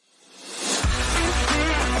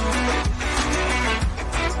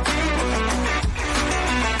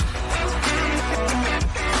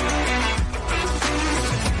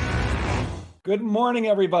Good morning,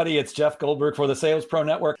 everybody. It's Jeff Goldberg for the Sales Pro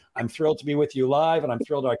Network. I'm thrilled to be with you live, and I'm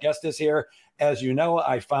thrilled our guest is here. As you know,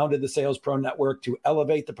 I founded the Sales Pro Network to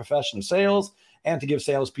elevate the profession of sales and to give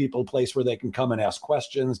salespeople a place where they can come and ask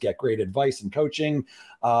questions, get great advice and coaching,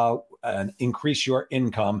 and increase your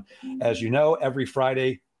income. As you know, every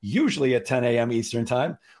Friday, usually at 10 a.m. Eastern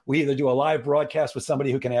time, we either do a live broadcast with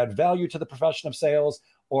somebody who can add value to the profession of sales,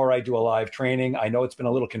 or I do a live training. I know it's been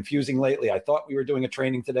a little confusing lately. I thought we were doing a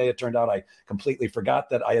training today. It turned out I completely forgot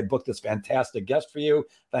that I had booked this fantastic guest for you.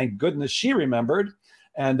 Thank goodness she remembered.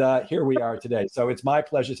 And here we are today. So it's my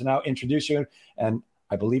pleasure to now introduce you, and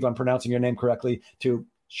I believe I'm pronouncing your name correctly, to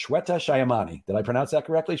Shweta Shyamani. Did I pronounce that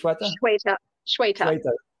correctly, Shweta? Shweta.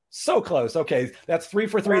 So close. Okay, that's 3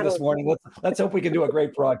 for 3 this morning. Let's hope we can do a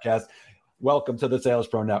great broadcast. Welcome to the Sales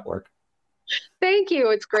Pro Network. Thank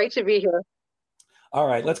you. It's great to be here. All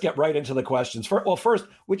right, let's get right into the questions. First,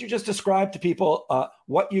 would you just describe to people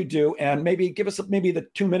what you do and maybe give us maybe the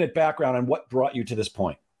 2-minute background on what brought you to this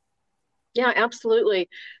point? Yeah, absolutely.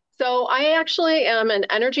 So I actually am an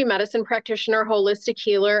energy medicine practitioner, holistic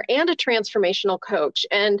healer, and a transformational coach.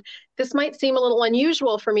 And this might seem a little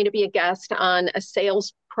unusual for me to be a guest on a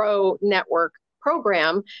Sales Pro Network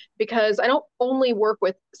program, because I don't only work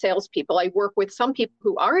with salespeople. I work with some people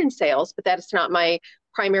who are in sales, but that is not my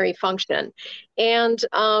primary function. And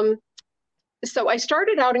so I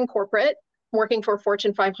started out in corporate, working for a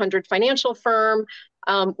Fortune 500 financial firm,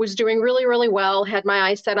 was doing really, really well, had my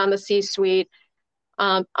eyes set on the C-suite.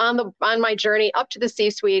 On my journey up to the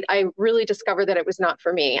C-suite, I really discovered that it was not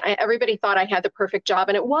for me. Everybody thought I had the perfect job,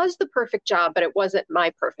 and it was the perfect job, but it wasn't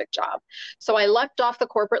my perfect job. So I leapt off the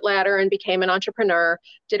corporate ladder and became an entrepreneur,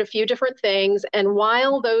 did a few different things. And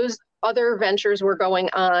while those other ventures were going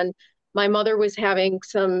on, my mother was having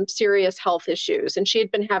some serious health issues, and she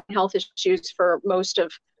had been having health issues for most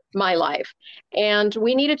of my life. And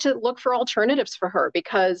we needed to look for alternatives for her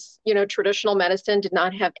because, traditional medicine did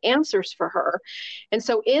not have answers for her. And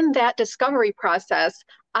so in that discovery process,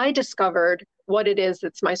 I discovered what it is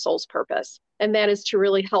that's my soul's purpose. And that is to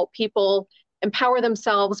really help people empower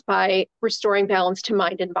themselves by restoring balance to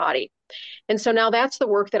mind and body. And so now that's the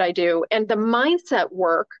work that I do. And the mindset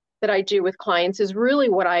work that I do with clients is really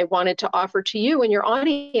what I wanted to offer to you and your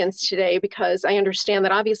audience today, because I understand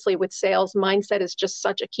that obviously with sales, mindset is just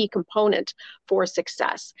such a key component for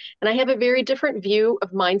success. And I have a very different view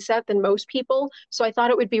of mindset than most people. So I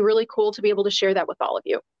thought it would be really cool to be able to share that with all of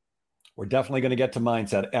you. We're definitely going to get to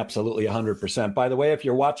mindset. Absolutely 100%. By the way, if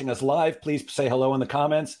you're watching us live, please say hello in the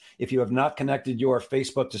comments. If you have not connected your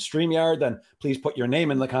Facebook to StreamYard, then please put your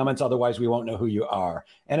name in the comments. Otherwise, we won't know who you are.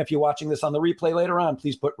 And if you're watching this on the replay later on,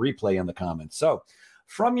 please put replay in the comments. So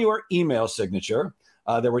from your email signature,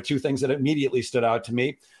 there were 2 things that immediately stood out to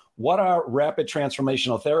me. What are rapid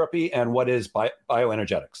transformational therapy and what is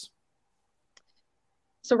bioenergetics?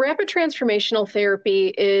 So rapid transformational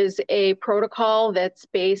therapy is a protocol that's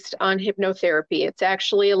based on hypnotherapy. It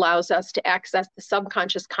actually allows us to access the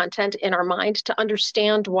subconscious content in our mind to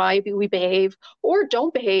understand why we behave or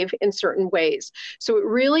don't behave in certain ways. So it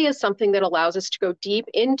really is something that allows us to go deep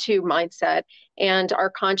into mindset and our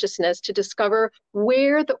consciousness to discover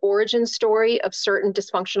where the origin story of certain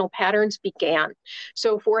dysfunctional patterns began.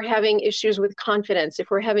 So if we're having issues with confidence, if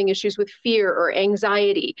we're having issues with fear or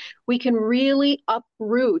anxiety, we can really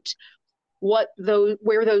uproot where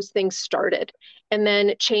those things started, and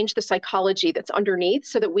then change the psychology that's underneath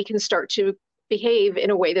so that we can start to behave in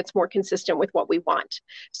a way that's more consistent with what we want.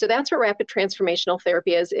 So that's what rapid transformational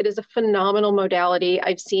therapy is. It is a phenomenal modality.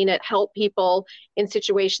 I've seen it help people in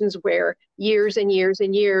situations where years and years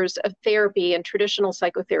and years of therapy and traditional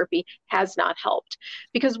psychotherapy has not helped.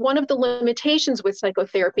 Because one of the limitations with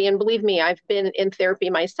psychotherapy, and believe me, I've been in therapy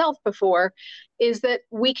myself before, is that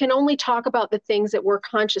we can only talk about the things that we're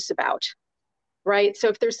conscious about, right? So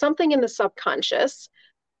if there's something in the subconscious,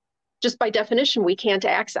 just by definition, we can't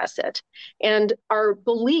access it. And our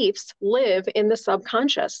beliefs live in the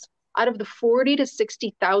subconscious. Out of the 40 to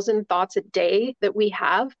 60,000 thoughts a day that we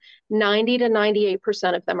have, 90 to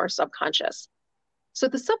 98% of them are subconscious. So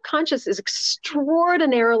the subconscious is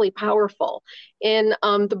extraordinarily powerful. In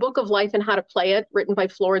the Book of Life and How to Play It, written by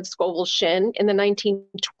Florence Scovel Shinn in the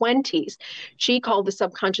 1920s, she called the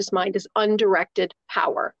subconscious mind as undirected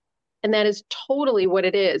power. And that is totally what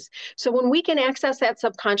it is. So when we can access that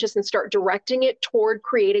subconscious and start directing it toward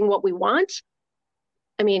creating what we want,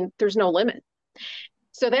 there's no limit.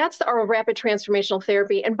 So that's our rapid transformational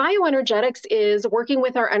therapy. And bioenergetics is working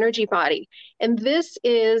with our energy body. And this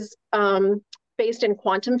is based in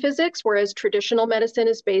quantum physics, whereas traditional medicine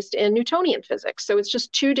is based in Newtonian physics. So it's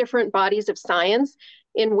just 2 different bodies of science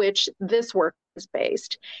in which this work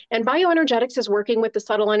based. And bioenergetics is working with the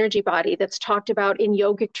subtle energy body that's talked about in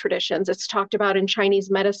yogic traditions. It's talked about in Chinese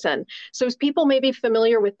medicine. So as people may be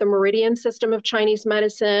familiar with the meridian system of Chinese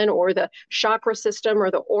medicine or the chakra system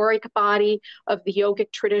or the auric body of the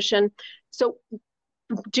yogic tradition. So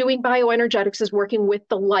doing bioenergetics is working with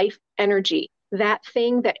the life energy, that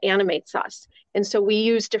thing that animates us. And so we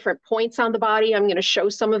use different points on the body. I'm going to show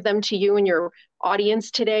some of them to you and your audience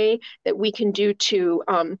today that we can do to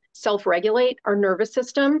self-regulate our nervous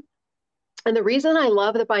system. And the reason I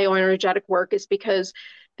love the bioenergetic work is because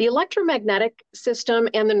the electromagnetic system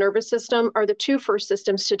and the nervous system are the two first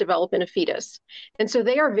systems to develop in a fetus. And so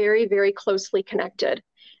they are very, very closely connected.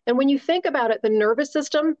 And when you think about it, the nervous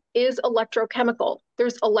system is electrochemical.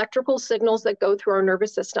 There's electrical signals that go through our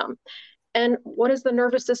nervous system. And what does the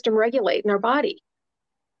nervous system regulate in our body?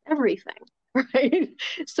 Everything, right?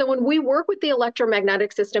 So when we work with the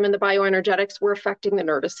electromagnetic system and the bioenergetics, we're affecting the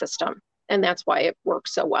nervous system. And that's why it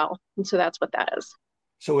works so well. And so that's what that is.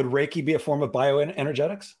 So would Reiki be a form of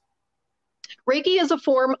bioenergetics? Reiki is a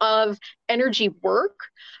form of energy work.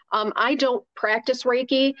 I don't practice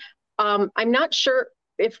Reiki. I'm not sure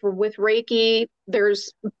if with Reiki,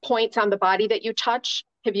 there's points on the body that you touch.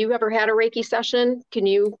 Have you ever had a Reiki session? Can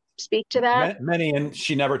you speak to that? Many, and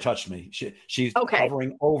she never touched me. She's okay.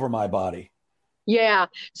 Hovering over my body. Yeah.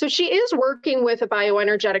 So she is working with a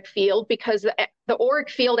bioenergetic field because the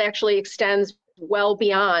auric field actually extends well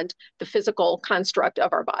beyond the physical construct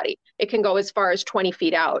of our body. It can go as far as 20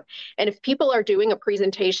 feet out. And if people are doing a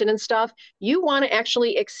presentation and stuff, you want to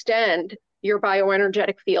actually extend your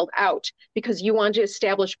bioenergetic field out because you want to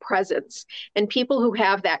establish presence. And people who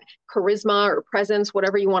have that charisma or presence,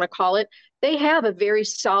 whatever you want to call it, they have a very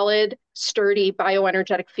solid, sturdy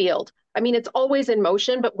bioenergetic field. I mean, it's always in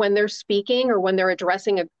motion, but when they're speaking or when they're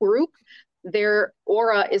addressing a group, their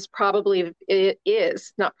aura is it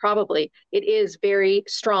is very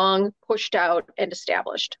strong, pushed out, and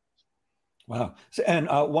established. Wow. So, and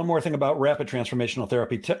one more thing about rapid transformational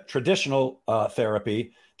therapy. Traditional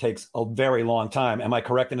therapy takes a very long time. Am I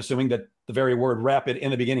correct in assuming that the very word rapid in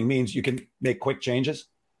the beginning means you can make quick changes?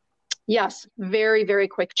 Yes, very, very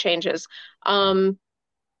quick changes. I've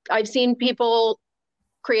seen people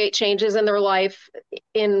create changes in their life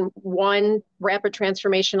in one rapid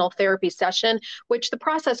transformational therapy session, which the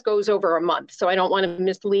process goes over a month. So I don't want to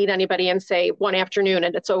mislead anybody and say one afternoon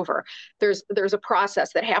and it's over. There's a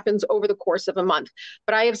process that happens over the course of a month.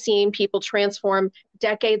 But I have seen people transform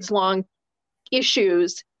decades-long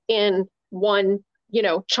issues in one,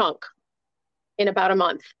 chunk in about a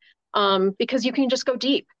month, because you can just go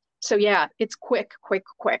deep. So yeah, it's quick.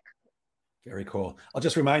 Very cool. I'll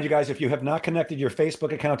just remind you guys, if you have not connected your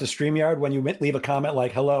Facebook account to StreamYard, when you leave a comment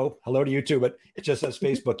like hello to you too, but it just says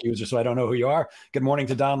Facebook user, so I don't know who you are. Good morning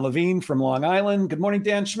to Don Levine from Long Island. Good morning,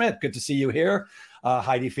 Dan Schmidt. Good to see you here.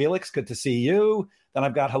 Heidi Felix, good to see you. Then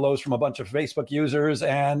I've got hellos from a bunch of Facebook users,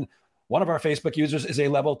 and one of our Facebook users is a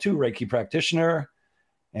level 2 Reiki practitioner.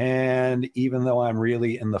 And even though I'm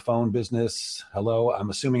really in the phone business, hello, I'm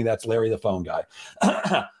assuming that's Larry, the phone guy.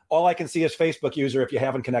 All I can see is Facebook user if you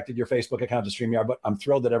haven't connected your Facebook account to StreamYard, but I'm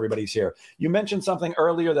thrilled that everybody's here. You mentioned something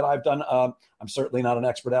earlier that I've done. I'm certainly not an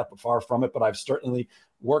expert at, but far from it, but I've certainly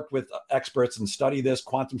worked with experts and studied this,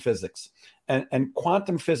 quantum physics. And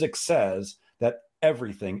quantum physics says that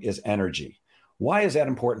everything is energy. Why is that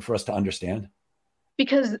important for us to understand?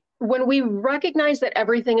 Because when we recognize that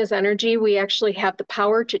everything is energy, we actually have the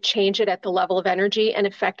power to change it at the level of energy and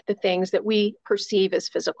affect the things that we perceive as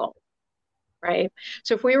physical. Right?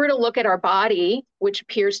 So if we were to look at our body, which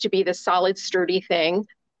appears to be the solid, sturdy thing,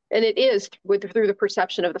 and it is through the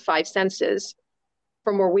perception of the 5 senses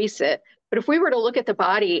from where we sit, but if we were to look at the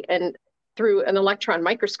body and through an electron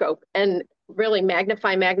microscope and really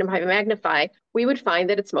magnify, we would find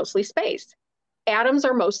that it's mostly space. Atoms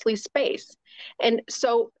are mostly space. And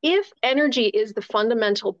so if energy is the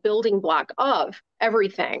fundamental building block of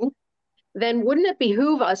everything, then wouldn't it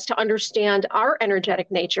behoove us to understand our energetic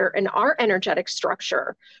nature and our energetic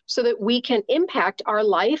structure so that we can impact our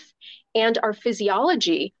life and our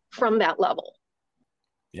physiology from that level?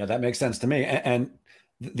 Yeah, that makes sense to me. And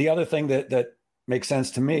the other thing that makes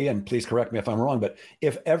sense to me, and please correct me if I'm wrong, but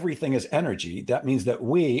if everything is energy, that means that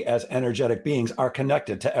we as energetic beings are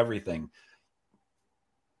connected to everything.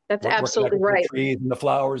 That's absolutely right. The trees and the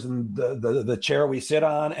flowers and the chair we sit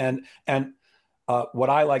on, and what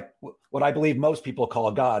I believe most people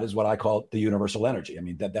call God is what I call the universal energy. I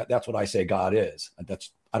mean, that's what I say God is.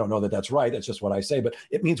 I don't know that that's right. That's just what I say, but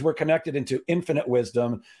it means we're connected into infinite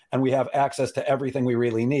wisdom and we have access to everything we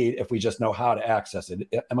really need if we just know how to access it.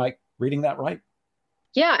 Am I reading that right?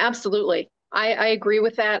 Yeah, absolutely. I agree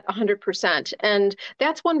with that 100%. And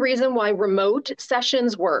that's one reason why remote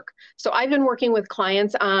sessions work. So I've been working with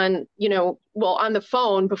clients on, on the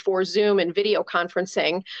phone before Zoom and video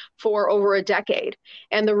conferencing for over a decade.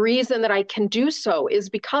 And the reason that I can do so is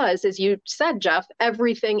because, as you said, Jeff,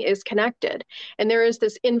 everything is connected. And there is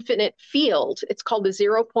this infinite field. It's called the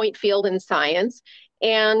 0-point field in science.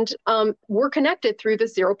 And we're connected through the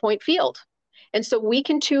 0-point field. And so we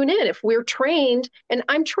can tune in if we're trained, and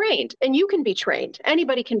I'm trained, and you can be trained.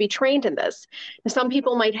 Anybody can be trained in this. And some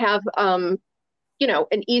people might have, an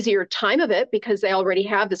easier time of it because they already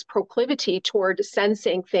have this proclivity toward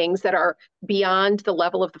sensing things that are beyond the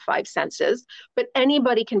level of the five senses. But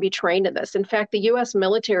anybody can be trained in this. In fact, the U.S.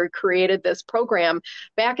 military created this program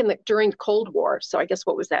back during the Cold War. So I guess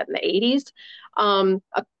what was that, in the 80s?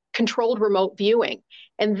 A controlled remote viewing.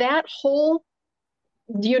 And that whole,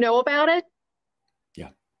 do you know about it?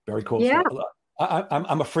 Very cool. Yeah.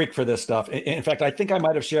 I'm a freak for this stuff. In fact, I think I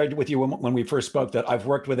might have shared with you when we first spoke that I've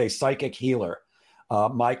worked with a psychic healer.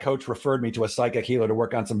 My coach referred me to a psychic healer to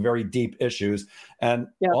work on some very deep issues. And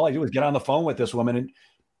all I do is get on the phone with this woman, and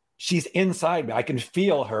she's inside me. I can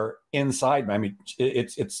feel her inside me. I mean,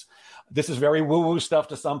 this is very woo-woo stuff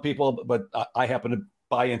to some people, but I happen to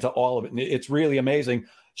buy into all of it. And it's really amazing.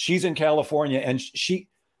 She's in California, and she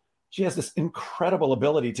has this incredible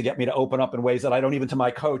ability to get me to open up in ways that I don't even to my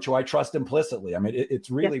coach, who I trust implicitly. I mean, it's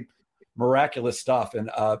really miraculous stuff. And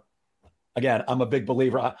again, I'm a big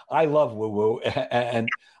believer. I love woo-woo, and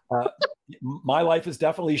my life has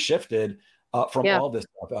definitely shifted from all this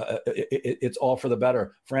stuff. It's all for the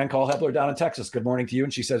better. Fran Call-Hebler down in Texas, good morning to you.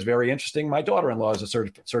 And she says, very interesting. My daughter-in-law is a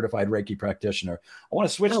certified Reiki practitioner. I want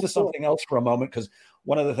to switch to something else for a moment, because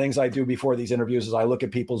one of the things I do before these interviews is I look at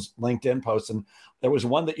people's LinkedIn posts. And there was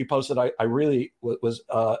one that you posted I really was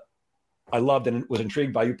I loved and was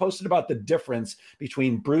intrigued by. You posted about the difference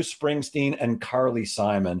between Bruce Springsteen and Carly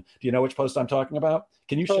Simon. Do you know which post I'm talking about?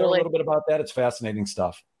 Can you share a little bit about that? It's fascinating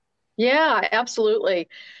stuff. Yeah, absolutely.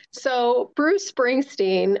 So Bruce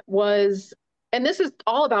Springsteen was, and this is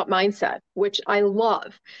all about mindset, which I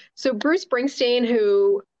love. So Bruce Springsteen,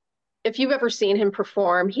 who, if you've ever seen him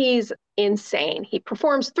perform, he's insane. He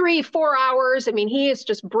performs 3-4 hours. I mean, he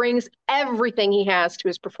just brings everything he has to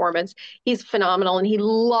his performance. He's phenomenal, and he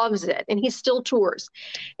loves it, and he still tours.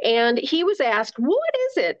 And he was asked, what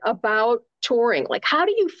is it about touring? Like, how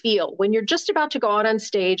do you feel when you're just about to go out on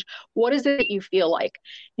stage? What is it that you feel like?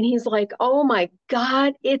 And he's like, oh my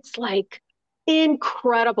God, it's like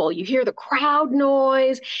incredible. You hear the crowd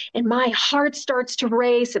noise, and my heart starts to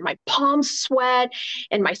race, and my palms sweat,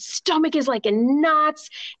 and my stomach is like in knots.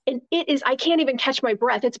 And I can't even catch my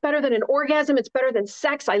breath. It's better than an orgasm. It's better than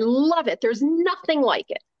sex. I love it. There's nothing like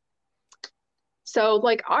it. So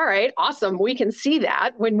like, all right, awesome. We can see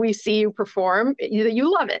that when we see you perform,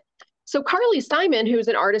 you love it. So Carly Simon, who's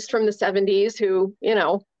an artist from the 70s, who,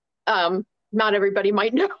 not everybody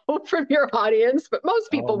might know from your audience, but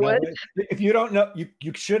most people would. If you don't know,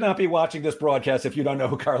 you should not be watching this broadcast if you don't know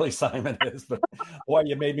who Carly Simon is. But boy,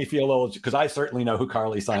 you made me feel old, because I certainly know who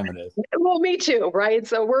Carly Simon is. Well, me too, right?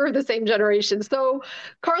 So we're the same generation. So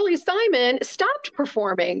Carly Simon stopped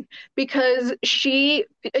performing because she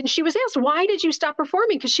was asked, why did you stop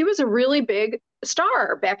performing? Because she was a really big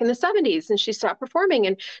star back in the 70s, and she stopped performing.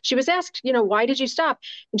 And she was asked, why did you stop?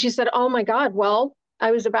 And she said, oh my God, well, I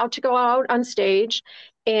was about to go out on stage,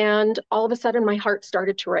 and all of a sudden my heart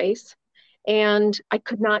started to race, and I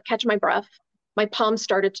could not catch my breath. My palms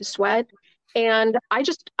started to sweat, and I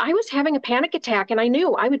was having a panic attack, and I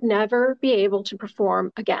knew I would never be able to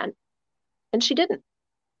perform again. And she didn't.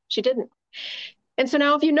 And so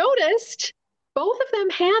now, if you noticed, both of them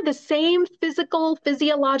had the same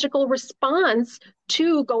physiological response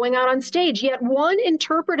to going out on stage, yet one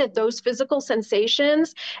interpreted those physical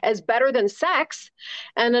sensations as better than sex,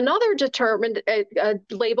 and another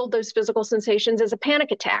labeled those physical sensations as a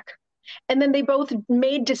panic attack. And then they both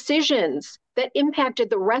made decisions that impacted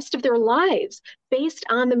the rest of their lives based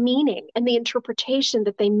on the meaning and the interpretation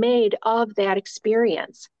that they made of that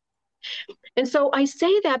experience. And so I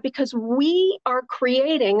say that because we are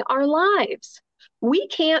creating our lives. We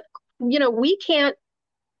can't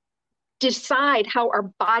decide how our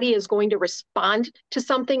body is going to respond to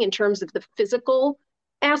something in terms of the physical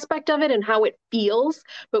aspect of it and how it feels,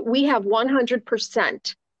 but we have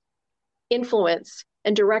 100% influence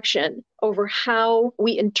and direction over how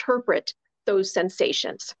we interpret those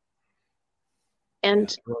sensations.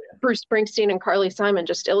 And Bruce Springsteen and Carly Simon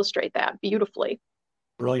just illustrate that beautifully.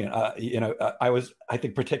 Brilliant. I was, I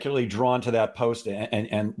think, particularly drawn to that post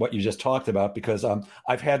and what you just talked about, because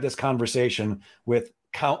I've had this conversation with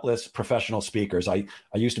countless professional speakers. I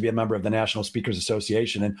used to be a member of the National Speakers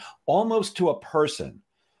Association, and almost to a person,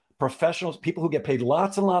 professionals, people who get paid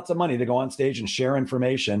lots and lots of money to go on stage and share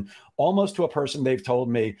information, almost to a person, they've told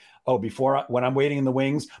me, oh, when I'm waiting in the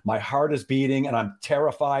wings, my heart is beating and I'm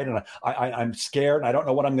terrified and I'm scared and I don't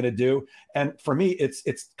know what I'm going to do. And for me, it's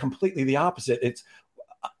completely the opposite.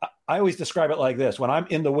 I always describe it like this. When I'm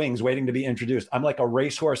in the wings waiting to be introduced, I'm like a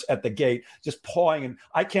racehorse at the gate, just pawing. And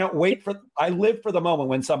I can't wait I live for the moment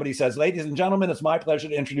when somebody says, ladies and gentlemen, it's my pleasure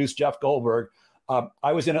to introduce Jeff Goldberg.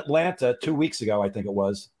 I was in Atlanta 2 weeks ago, I think it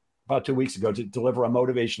was, about 2 weeks ago, to deliver a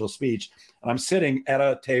motivational speech. And I'm sitting at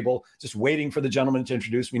a table just waiting for the gentleman to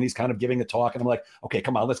introduce me. And he's kind of giving a talk. And I'm like, okay,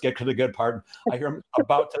 come on, let's get to the good part. I hear him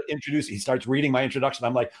about to introduce. He starts reading my introduction.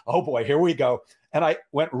 I'm like, oh boy, here we go. And I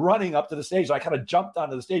went running up to the stage. I kind of jumped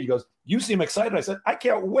onto the stage. He goes, you seem excited. I said, I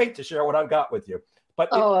can't wait to share what I've got with you. But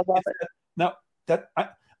I love it. Now,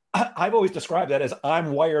 I've always described that as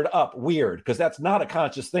I'm wired up weird, because that's not a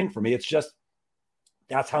conscious thing for me. It's just,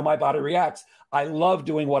 that's how my body reacts. I love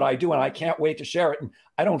doing what I do, and I can't wait to share it. And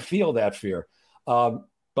I don't feel that fear.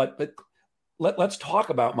 But let's talk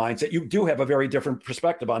about mindset. You do have a very different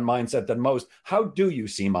perspective on mindset than most. How do you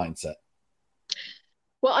see mindset?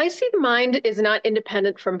 Well, I see the mind is not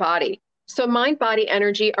independent from body. So mind, body,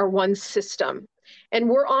 energy are one system. And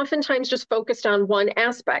we're oftentimes just focused on one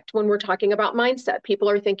aspect when we're talking about mindset. People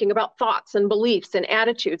are thinking about thoughts and beliefs and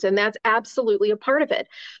attitudes, and that's absolutely a part of it.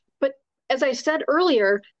 But as I said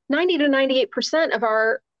earlier, 90 to 98% of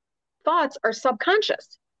our thoughts are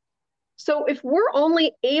subconscious. So if we're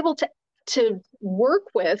only able to work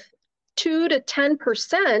with 2 to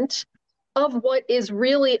 10% of what is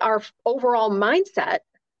really our overall mindset,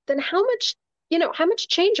 then how much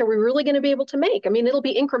change are we really going to be able to make? I mean, it'll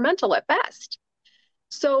be incremental at best.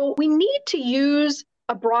 So we need to use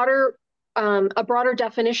a broader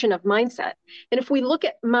definition of mindset. And if we look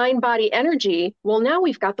at mind, body, energy, well, now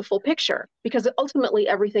we've got the full picture, because ultimately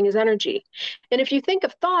everything is energy. And if you think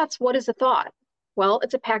of thoughts, what is a thought? Well,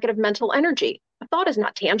 it's a packet of mental energy. A thought is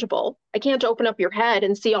not tangible. I can't open up your head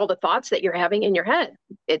and see all the thoughts that you're having in your head.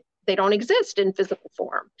 They don't exist in physical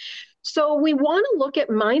form. So we want to look at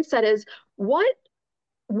mindset as what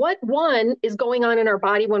one is going on in our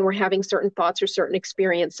body when we're having certain thoughts or certain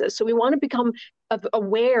experiences. So we want to become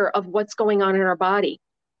aware of what's going on in our body,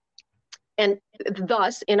 and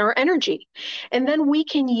thus in our energy. And then we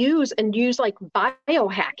can use like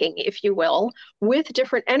biohacking, if you will, with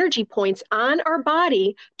different energy points on our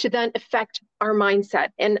body to then affect our mindset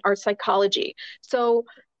and our psychology. So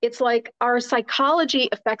it's like our psychology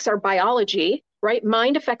affects our biology, right?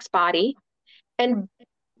 Mind affects body. And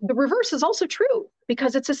the reverse is also true,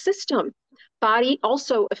 because it's a system. Body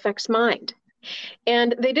also affects mind.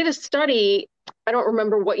 And they did a study, I don't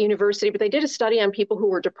remember what university, but they did a study on people who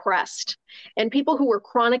were depressed and people who were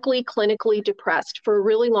chronically, clinically depressed for a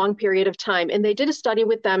really long period of time. And they did a study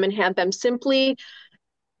with them and had them simply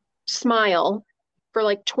smile for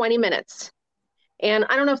like 20 minutes. And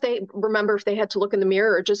I don't know if they remember if they had to look in the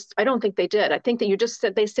mirror or just, I don't think they did. I think that you just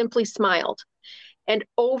said they simply smiled. And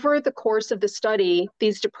over the course of the study,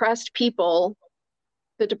 these depressed people,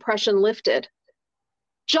 the depression lifted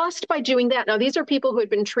just by doing that. Now, these are people who had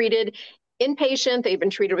been treated inpatient. They've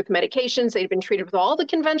been treated with medications. They've been treated with all the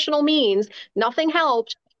conventional means. Nothing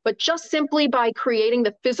helped, but just simply by creating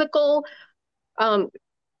the physical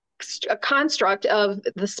construct of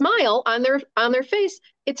the smile on their face,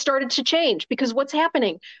 it started to change. Because what's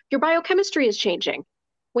happening? Your biochemistry is changing.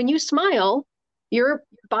 When you smile, your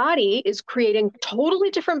body is creating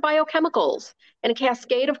totally different biochemicals and a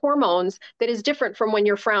cascade of hormones that is different from when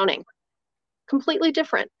you're frowning. Completely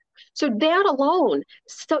different. So that alone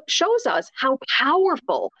shows us how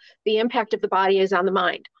powerful the impact of the body is on the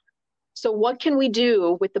mind. So what can we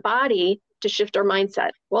do with the body to shift our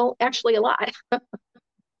mindset? Well, actually a lot.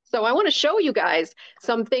 So I want to show you guys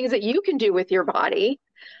some things that you can do with your body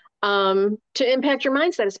to impact your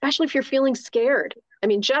mindset, especially if you're feeling scared. I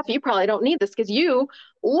mean, Jeff, you probably don't need this because you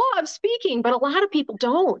love speaking, but a lot of people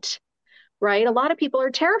don't, right? A lot of people are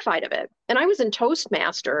terrified of it. And I was in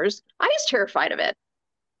Toastmasters. I was terrified of it,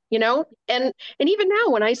 and even now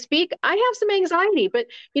when I speak, I have some anxiety, but,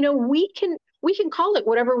 we can call it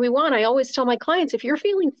whatever we want. I always tell my clients, if you're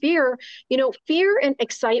feeling fear, fear and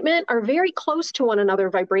excitement are very close to one another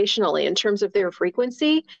vibrationally in terms of their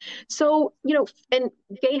frequency. So, and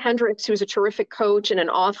Gay Hendricks, who's a terrific coach and an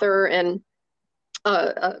author and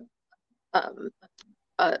a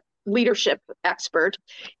leadership expert,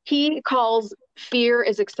 he calls fear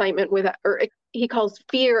excitement without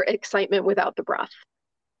the breath.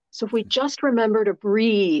 So if we just remember to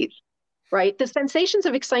breathe right? The sensations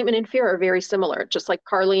of excitement and fear are very similar, just like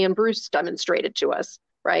Carly and Bruce demonstrated to us,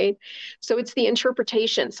 right? So it's the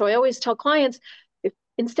interpretation. So I always tell clients, if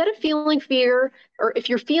instead of feeling fear, or if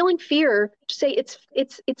you're feeling fear, say it's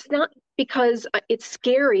not because it's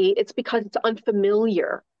scary, it's because it's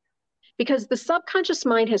unfamiliar. Because the subconscious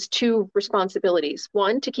mind has two responsibilities: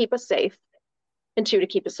 one, to keep us safe, and two, to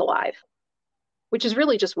keep us alive, which is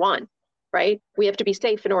really just one, right? We have to be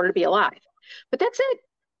safe in order to be alive. But that's it.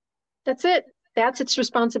 That's it. That's its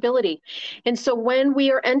responsibility. And so when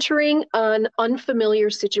we are entering an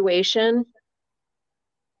unfamiliar situation,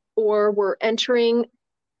 or we're entering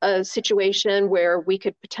a situation where we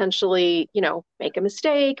could potentially, make a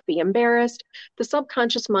mistake, be embarrassed, the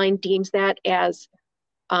subconscious mind deems that as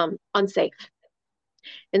unsafe.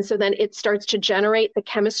 And so then it starts to generate the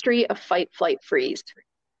chemistry of fight, flight, freeze.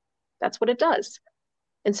 That's what it does.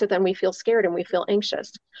 And so then we feel scared and we feel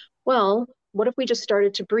anxious. Well, what if we just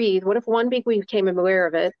started to breathe? What if one week we became aware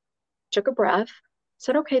of it, took a breath,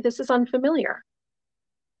 said, okay, this is unfamiliar.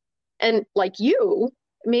 And like you,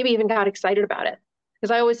 maybe even got excited about it.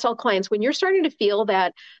 Because I always tell clients, when you're starting to feel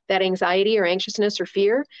that anxiety or anxiousness or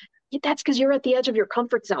fear, that's because you're at the edge of your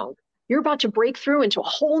comfort zone. You're about to break through into a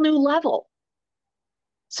whole new level.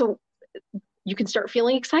 So you can start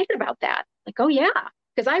feeling excited about that. Like, oh yeah,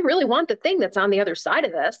 because I really want the thing that's on the other side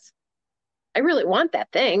of this. I really want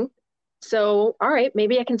that thing. So, all right,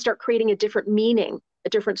 maybe I can start creating a different meaning, a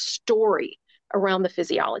different story around the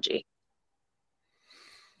physiology.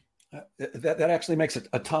 That actually makes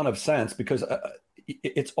a ton of sense, because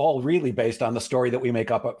it's all really based on the story that we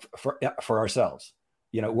make up for ourselves.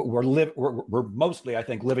 We're mostly, I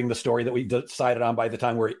think, living the story that we decided on by the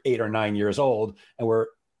time we're 8 or 9 years old, and we're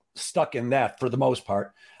stuck in that for the most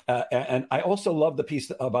part. And I also love the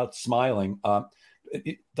piece about smiling.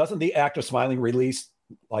 Doesn't the act of smiling release,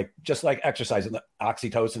 just like exercising, the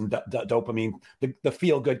oxytocin, dopamine, the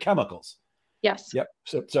feel-good chemicals? Yes. Yep.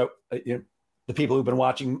 So the people who've been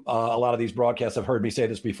watching a lot of these broadcasts have heard me say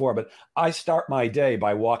this before, but I start my day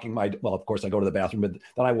by walking of course I go to the bathroom, but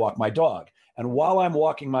then I walk my dog. And while I'm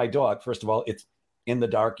walking my dog, first of all, it's in the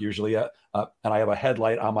dark usually, and I have a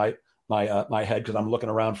headlight on my head because I'm looking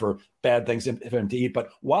around for bad things for him to eat. But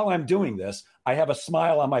while I'm doing this, I have a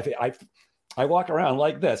smile on my face. I walk around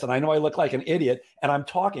like this, and I know I look like an idiot, and I'm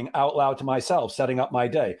talking out loud to myself, setting up my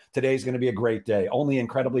day. Today's going to be a great day. Only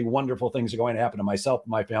incredibly wonderful things are going to happen to myself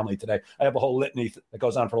and my family today. I have a whole litany that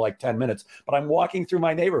goes on for like 10 minutes, but I'm walking through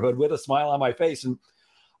my neighborhood with a smile on my face. And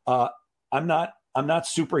I'm not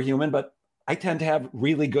superhuman, but I tend to have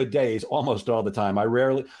really good days almost all the time.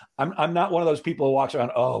 I'm not one of those people who walks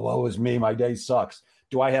around, oh, woe is me, my day sucks.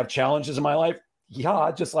 Do I have challenges in my life?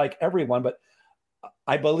 Yeah, just like everyone, but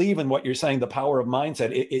I believe in what you're saying, the power of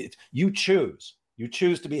mindset. You choose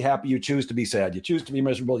to be happy. You choose to be sad. You choose to be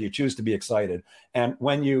miserable. You choose to be excited. And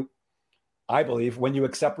I believe when you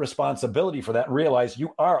accept responsibility for that and realize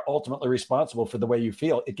you are ultimately responsible for the way you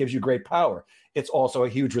feel, it gives you great power. It's also a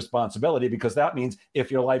huge responsibility, because that means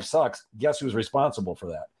if your life sucks, guess who's responsible for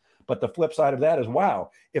that? But the flip side of that is,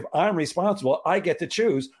 wow, if I'm responsible, I get to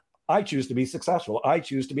choose. I choose to be successful. I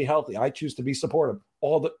choose to be healthy. I choose to be supportive.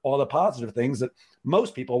 All the positive things that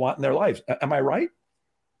most people want in their lives. Am I right?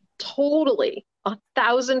 Totally,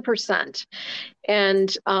 1,000%.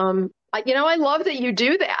 And I love that you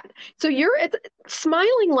do that. So you're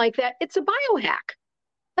smiling like that. It's a biohack.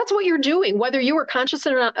 That's what you're doing, whether you were conscious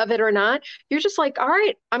of it or not. You're just like, all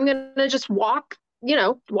right, I'm going to just walk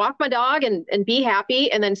my dog and be happy,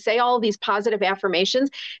 and then say all these positive affirmations.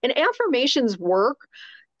 And affirmations work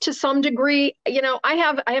to some degree.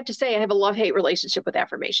 I have to say I have a love-hate relationship with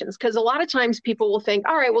affirmations, because a lot of times people will think,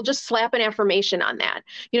 all right, well, just slap an affirmation on that,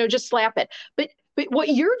 just slap it. But what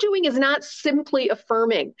you're doing is not simply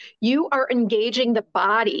affirming. You are engaging the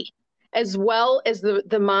body as well as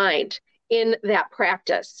the mind in that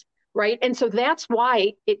practice, right? And so that's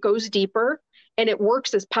why it goes deeper and it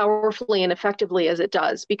works as powerfully and effectively as it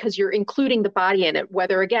does, because you're including the body in it,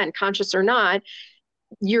 whether, again, conscious or not.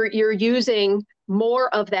 You're using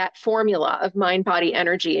more of that formula of mind, body,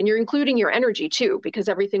 energy, and you're including your energy too, because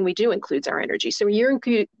everything we do includes our energy. So you're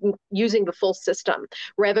using the full system,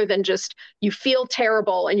 rather than just you feel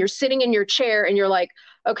terrible and you're sitting in your chair and you're like,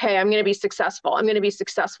 okay, I'm going to be successful. I'm going to be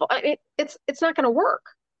successful. It's not going to work.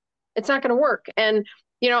 It's not going to work. And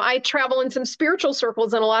I travel in some spiritual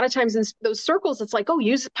circles, and a lot of times in those circles, it's like, oh,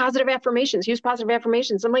 use positive affirmations.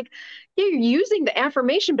 I'm like, yeah, you're using the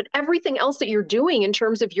affirmation, but everything else that you're doing in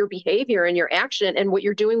terms of your behavior and your action and what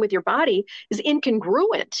you're doing with your body is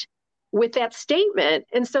incongruent. with that statement.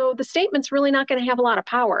 And so the statement's really not going to have a lot of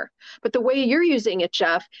power. But the way you're using it,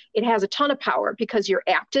 Jeff, it has a ton of power because you're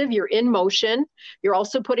active, you're in motion, you're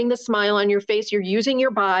also putting the smile on your face, you're using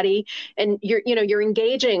your body, and you're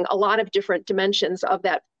engaging a lot of different dimensions of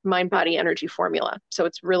that mind body energy formula. So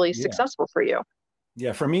it's really successful for you.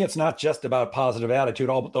 Yeah, for me, it's not just about positive attitude,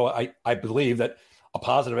 although I believe that a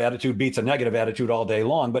positive attitude beats a negative attitude all day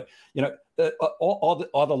long. But,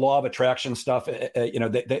 all the law of attraction stuff,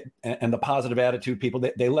 they, and the positive attitude people,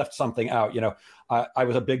 they left something out. I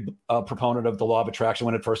was a big proponent of the law of attraction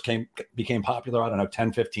when it first became popular. I don't know,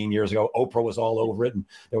 10, 15 years ago. Oprah was all over it. And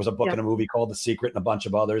there was a book and a movie called The Secret and a bunch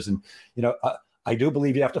of others. And, I do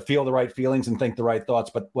believe you have to feel the right feelings and think the right thoughts.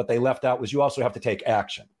 But what they left out was you also have to take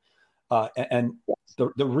action. And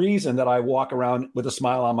the reason that I walk around with a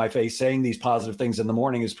smile on my face saying these positive things in the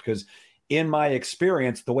morning is because in my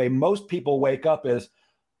experience, the way most people wake up is,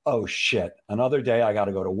 oh shit, another day, I got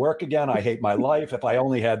to go to work again. I hate my life. If I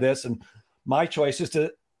only had this. And my choice is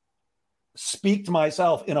to speak to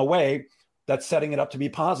myself in a way that's setting it up to be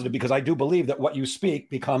positive, because I do believe that what you speak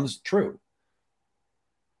becomes true.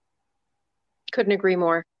 Couldn't agree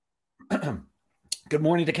more. Good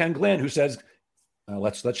morning to Ken Glenn, who says,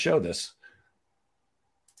 let's show this.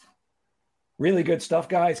 Really good stuff,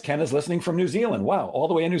 guys. Ken is listening from New Zealand. Wow, all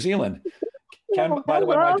the way in New Zealand. Ken, by the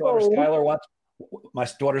way, my daughter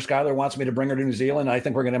Skylar wants me to bring her to New Zealand. I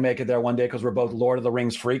think we're going to make it there one day because we're both Lord of the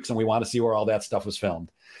Rings freaks and we want to see where all that stuff was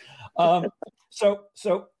filmed.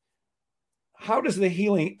 So how does the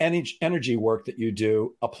healing energy work that you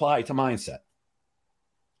do apply to mindset?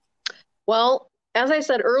 Well, as I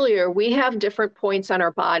said earlier, we have different points on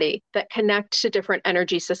our body that connect to different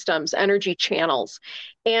energy systems, energy channels,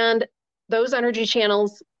 and those energy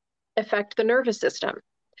channels affect the nervous system.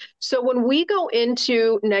 So when we go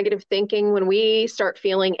into negative thinking, when we start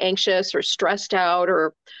feeling anxious or stressed out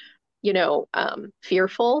or,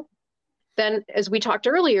 fearful, then as we talked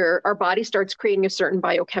earlier, our body starts creating a certain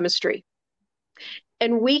biochemistry.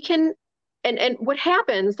 And we can And what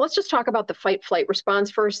happens, let's just talk about the fight-flight response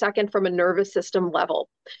for a second from a nervous system level.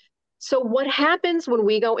 So what happens when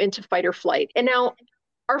we go into fight or flight? And now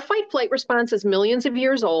our fight-flight response is millions of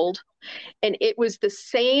years old, and it was the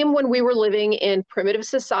same when we were living in primitive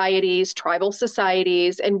societies, tribal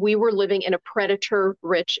societies, and we were living in a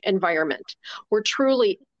predator-rich environment where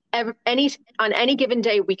truly on any given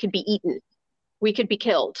day we could be eaten, we could be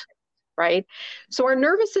killed, right? So our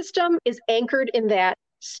nervous system is anchored in that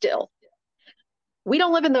still. We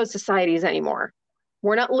don't live in those societies anymore.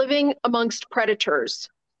 We're not living amongst predators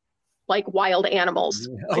like wild animals.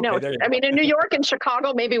 Okay, in New York and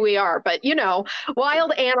Chicago, maybe we are, but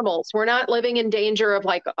wild animals. We're not living in danger of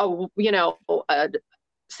like a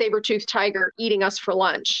saber-toothed tiger eating us for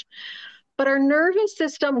lunch. But our nervous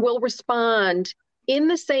system will respond in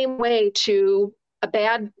the same way to a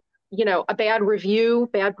bad review,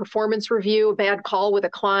 bad performance review, a bad call with a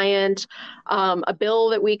client, a bill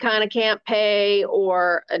that we kind of can't pay,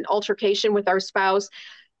 or an altercation with our spouse.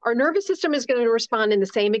 Our nervous system is going to respond in the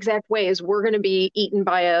same exact way as we're going to be eaten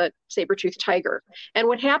by a saber-toothed tiger. And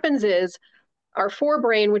what happens is our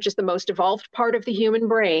forebrain, which is the most evolved part of the human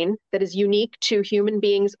brain that is unique to human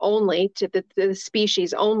beings only, to the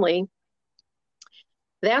species only,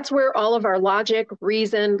 that's where all of our logic,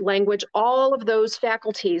 reason, language, all of those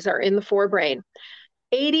faculties are in the forebrain.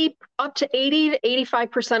 Up to 80 to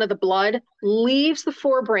 85% of the blood leaves the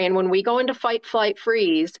forebrain when we go into fight, flight,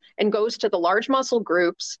 freeze, and goes to the large muscle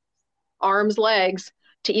groups, arms, legs,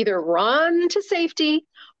 to either run to safety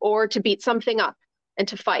or to beat something up and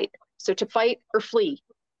to fight. So to fight or flee.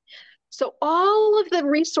 So all of the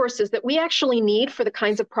resources that we actually need for the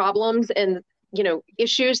kinds of problems and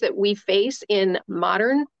issues that we face in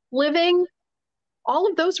modern living, all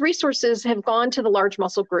of those resources have gone to the large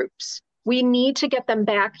muscle groups. We need to get them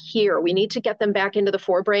back here. We need to get them back into the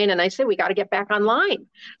forebrain. And I say we got to get back online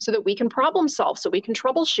so that we can problem solve, so we can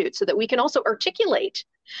troubleshoot, so that we can also articulate.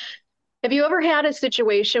 Have you ever had a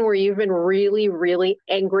situation where you've been really, really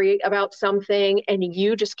angry about something and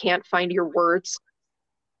you just can't find your words?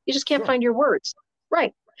 You just can't find your words.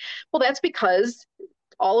 Right. Well, that's because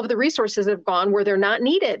all of the resources have gone where they're not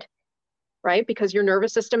needed, right? Because your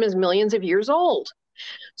nervous system is millions of years old.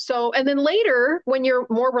 So, and then later, when you're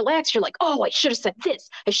more relaxed, you're like, oh, I should have said this.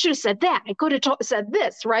 I should have said that. I could have said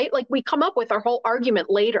this, right? Like we come up with our whole argument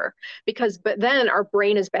later but then our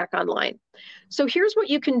brain is back online. So here's what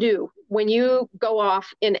you can do when you go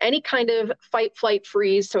off in any kind of fight, flight,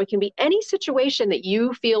 freeze. So it can be any situation that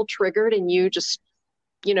you feel triggered and you just,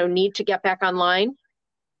 need to get back online.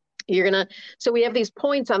 So we have these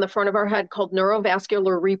points on the front of our head called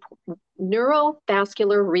neurovascular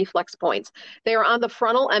reflex points. They are on the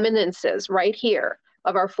frontal eminences right here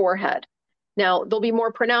of our forehead. Now, they'll be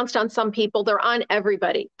more pronounced on some people. They're on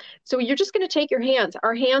everybody. So you're just going to take your hands.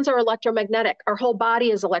 Our hands are electromagnetic. Our whole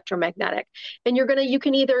body is electromagnetic. And you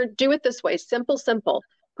can either do it this way, simple.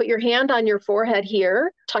 Put your hand on your forehead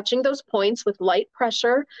here, touching those points with light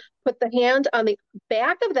pressure. Put the hand on the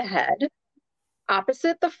back of the head,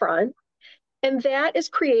 opposite the front, and that is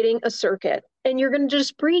creating a circuit. And you're going to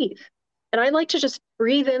just breathe. And I like to just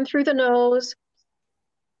breathe in through the nose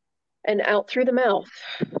and out through the mouth.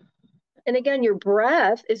 And again, your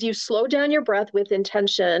breath, as you slow down your breath with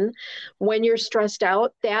intention, when you're stressed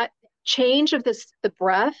out, that change of the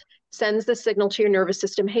breath sends the signal to your nervous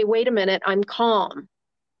system, hey, wait a minute, I'm calm.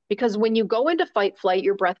 Because when you go into fight flight,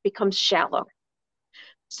 your breath becomes shallow.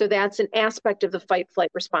 So that's an aspect of the fight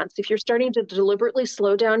flight response. If you're starting to deliberately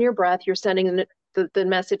slow down your breath, you're sending the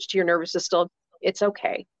message to your nervous system, it's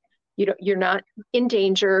okay. You're not in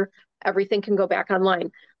danger. Everything can go back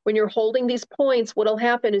online. When you're holding these points, what'll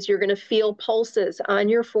happen is you're going to feel pulses on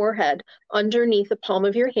your forehead underneath the palm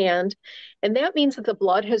of your hand. And that means that the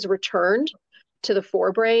blood has returned to the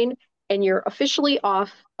forebrain and you're officially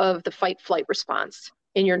off of the fight flight response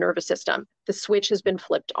in your nervous system. The switch has been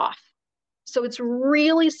flipped off. So it's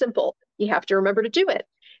really simple. You have to remember to do it.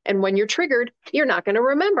 And when you're triggered, you're not going to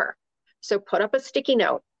remember. So put up a sticky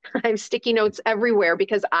note. I have sticky notes everywhere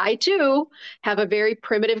because I too have a very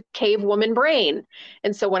primitive cave woman brain.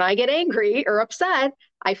 And so when I get angry or upset,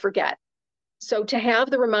 I forget. So to have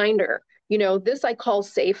the reminder, this I call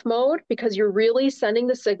safe mode because you're really sending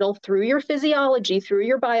the signal through your physiology, through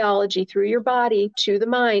your biology, through your body to the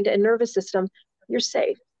mind and nervous system. You're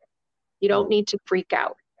safe. You don't need to freak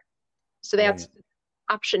out. So that's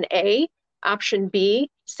option A. Option B,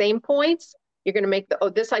 same points. You're going to make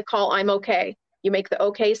this I call I'm okay. You make the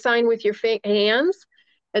okay sign with your hands,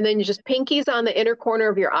 and then you just pinkies on the inner corner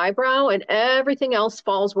of your eyebrow, and everything else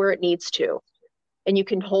falls where it needs to. And you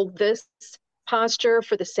can hold this posture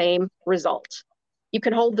for the same result. You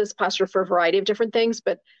can hold this posture for a variety of different things,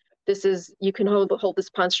 but you can hold this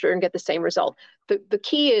posture and get the same result. The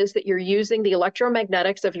key is that you're using the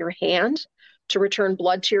electromagnetics of your hand to return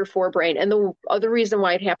blood to your forebrain. And the other reason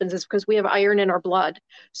why it happens is because we have iron in our blood.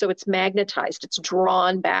 So it's magnetized, it's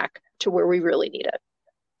drawn back to where we really need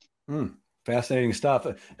it. Fascinating stuff.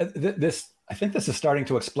 I think this is starting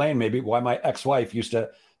to explain maybe why my ex-wife used to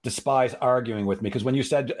despise arguing with me. Because when you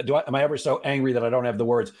said, am I ever so angry that I don't have the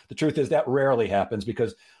words? The truth is that rarely happens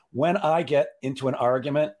because when I get into an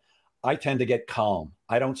argument, I tend to get calm.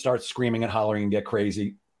 I don't start screaming and hollering and get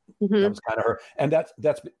crazy. That was kind of her. And that's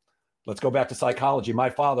let's go back to psychology. My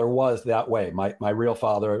father was that way. My real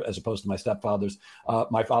father, as opposed to my stepfather's,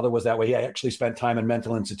 my father was that way. He actually spent time in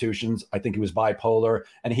mental institutions. I think he was bipolar,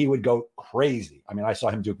 and he would go crazy. I mean, I saw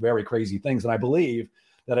him do very crazy things, and I believe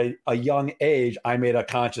that at a young age, I made a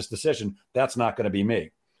conscious decision. That's not going to be me.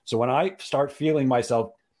 So when I start feeling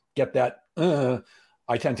myself get that,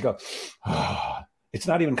 I tend to go, it's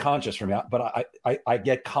not even conscious for me, but I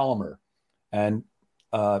get calmer. And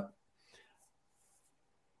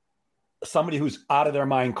somebody who's out of their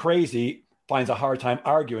mind crazy finds a hard time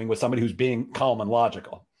arguing with somebody who's being calm and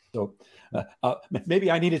logical. So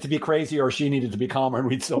maybe I needed to be crazy or she needed to be calmer and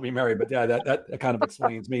we'd still be married. But yeah, that kind of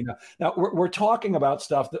explains me. Now we're talking about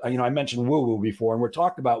stuff that, I mentioned woo-woo before, and we're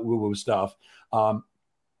talking about woo-woo stuff.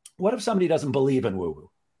 What if somebody doesn't believe in woo-woo?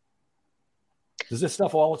 Does this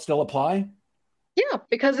stuff all still apply? Yeah,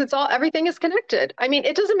 because everything is connected. I mean,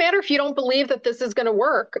 it doesn't matter if you don't believe that this is going to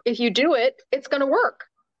work. If you do it, it's going to work.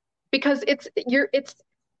 Because you're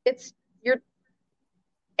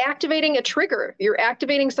activating a trigger. You're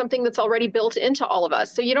activating something that's already built into all of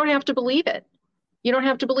us. So you don't have to believe it. You don't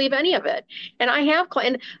have to believe any of it. And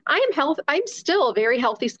I'm still a very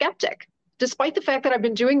healthy skeptic, despite the fact that I've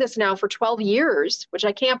been doing this now for 12 years, which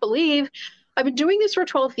I can't believe. I've been doing this for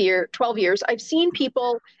 12 years. I've seen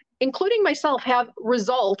people, including myself, have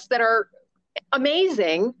results that are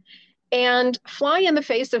amazing and fly in the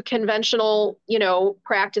face of conventional,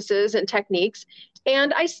 practices and techniques.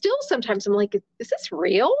 And I still sometimes I'm like, is this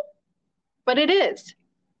real? But it is.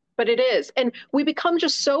 And we become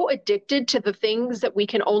just so addicted to the things that we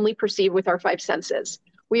can only perceive with our five senses.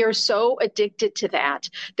 We are so addicted to that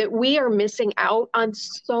we are missing out on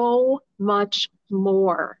so much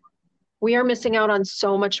more.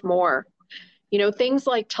 Things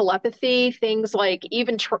like telepathy, things like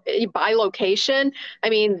even bilocation. I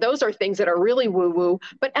mean, those are things that are really woo-woo,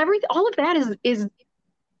 but all of that is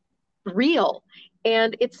real.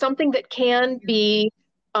 And it's something that can be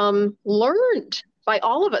learned. by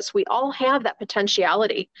all of us. We all have that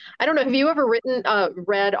potentiality. I don't know. Have you ever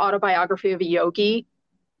read Autobiography of a Yogi?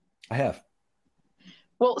 I have.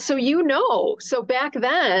 Well, so back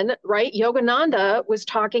then, right, Yogananda was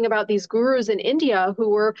talking about these gurus in India who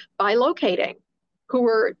were bilocating,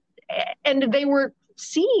 and they were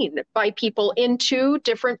seen by people in two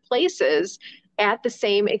different places at the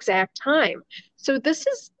same exact time. So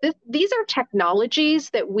these are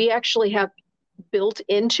technologies that we actually have built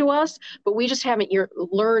into us, but we just haven't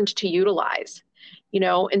learned to utilize,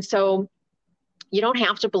 and so you don't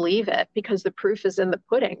have to believe it because the proof is in the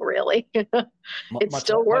pudding, really. It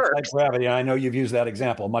still works. Much like gravity. I know you've used that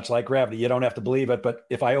example. Much like gravity, you don't have to believe it, but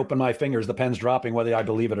if I open my fingers, the pen's dropping, whether I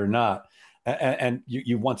believe it or not. And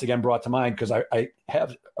you once again brought to mind, because I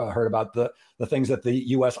have heard about the things that the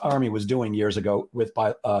U.S. Army was doing years ago with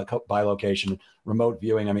bilocation, remote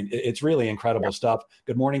viewing. I mean, it's really incredible stuff.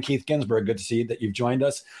 Good morning, Keith Ginsburg. Good to see that you've joined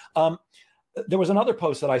us. There was another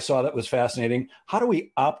post that I saw that was fascinating. How do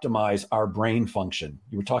we optimize our brain function?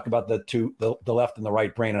 You were talking about the left and the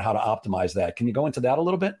right brain and how to optimize that. Can you go into that a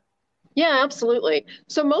little bit? Yeah, absolutely.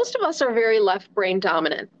 So most of us are very left brain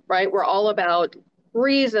dominant, right? We're all about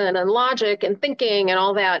reason and logic and thinking and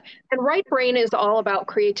all that. And right brain is all about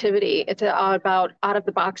creativity. It's about out of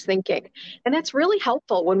the box thinking. And that's really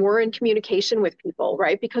helpful when we're in communication with people,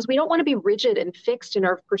 right? Because we don't want to be rigid and fixed in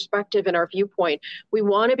our perspective and our viewpoint. We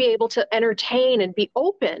want to be able to entertain and be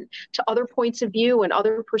open to other points of view and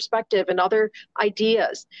other perspective and other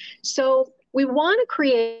ideas. So we want to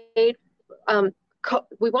create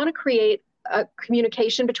a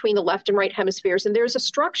communication between the left and right hemispheres. And there's a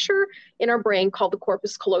structure in our brain called the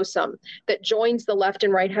corpus callosum that joins the left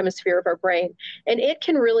and right hemisphere of our brain. And it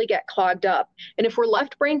can really get clogged up. And if we're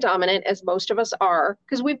left brain dominant, as most of us are,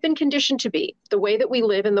 because we've been conditioned to be, the way that we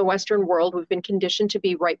live in the Western world, we've been conditioned to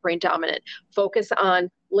be right brain dominant, focus on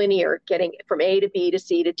linear, getting from A to B to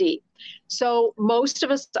C to D. So most of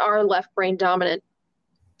us are left brain dominant.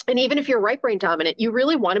 And even if you're right brain dominant, you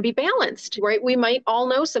really want to be balanced, right? We might all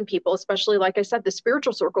know some people, especially, like I said, the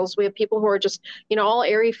spiritual circles. We have people who are just, all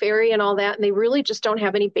airy fairy and all that. And they really just don't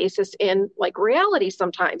have any basis in like reality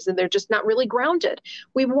sometimes. And they're just not really grounded.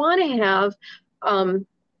 We want to have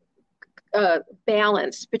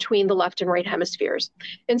balance between the left and right hemispheres.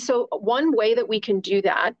 And so one way that we can do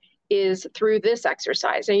that is through this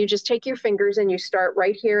exercise. And you just take your fingers and you start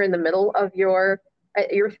right here in the middle of your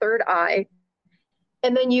third eye.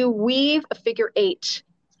 And then you weave a figure 8.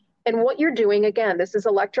 And what you're doing, again, this is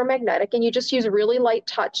electromagnetic, and you just use really light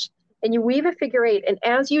touch. And you weave a figure 8. And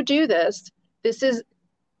as you do this, this is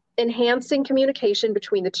enhancing communication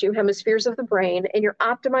between the two hemispheres of the brain, and you're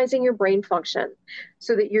optimizing your brain function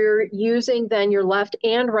so that you're using then your left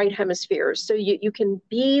and right hemispheres. So you can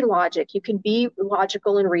be logic, you can be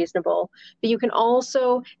logical and reasonable, but you can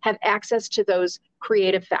also have access to those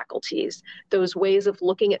creative faculties, those ways of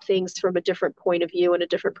looking at things from a different point of view and a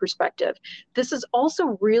different perspective. This is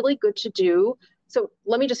also really good to do. So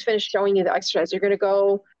let me just finish showing you the exercise. You're going to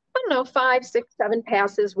go, 5, 6, 7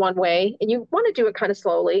 passes one way, and you want to do it kind of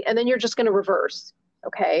slowly, and then you're just going to reverse,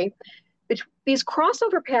 okay? These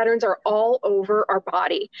crossover patterns are all over our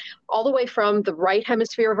body, all the way from the right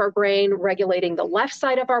hemisphere of our brain regulating the left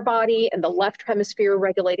side of our body and the left hemisphere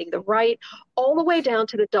regulating the right, all the way down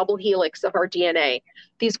to the double helix of our DNA.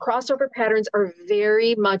 These crossover patterns are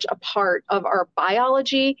very much a part of our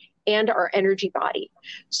biology and our energy body.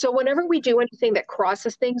 So whenever we do anything that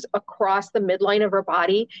crosses things across the midline of our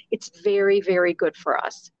body, it's very, very good for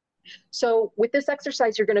us. So with this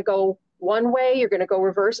exercise, you're going to go one way, you're going to go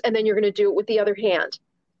reverse, and then you're going to do it with the other hand.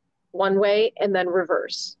 One way and then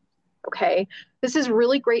reverse. Okay. This is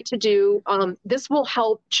really great to do. This will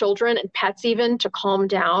help children and pets even to calm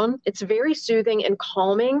down. It's very soothing and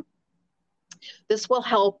calming. This will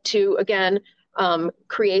help to, again,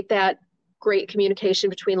 create that great communication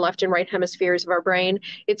between left and right hemispheres of our brain.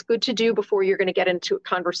 It's good to do before you're going to get into a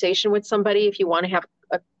conversation with somebody. If you want to have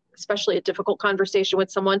especially a difficult conversation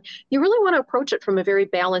with someone, you really want to approach it from a very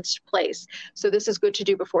balanced place. So this is good to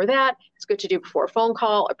do before that. It's good to do before a phone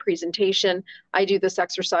call, a presentation. I do this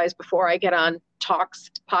exercise before I get on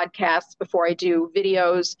talks, podcasts, before I do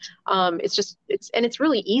videos. It's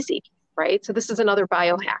really easy, right? So this is another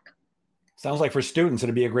biohack. Sounds like for students,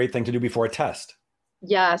 it'd be a great thing to do before a test.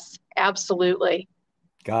 Yes, absolutely.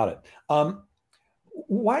 Got it.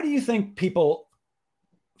 Why do you think people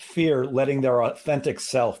fear letting their authentic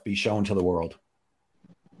self be shown to the world?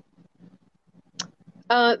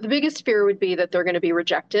 The biggest fear would be that they're going to be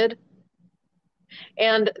rejected.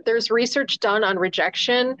 And there's research done on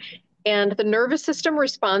rejection, and the nervous system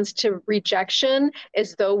responds to rejection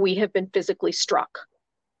as though we have been physically struck.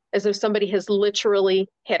 as though somebody has literally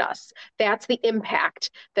hit us. That's the impact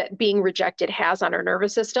that being rejected has on our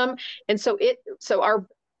nervous system. And so our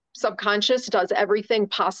subconscious does everything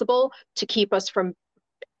possible to keep us from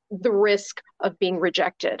the risk of being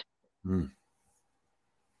rejected.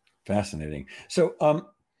 Fascinating. So,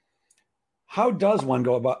 how does one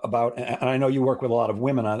go about, and I know you work with a lot of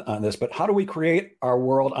women on this, but how do we create our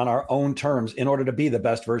world on our own terms in order to be the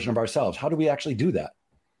best version of ourselves? How do we actually do that?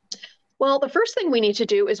 Well, the first thing we need to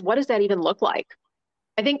do is, what does that even look like?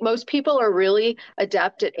 I think most people are really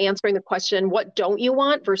adept at answering the question, what don't you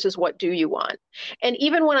want versus what do you want? And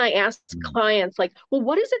even when I ask clients, like, well,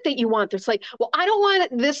 what is it that you want? It's like, well, I don't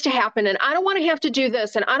want this to happen, and I don't want to have to do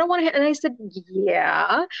this, and I don't want to. And I said,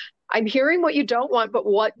 yeah, I'm hearing what you don't want, but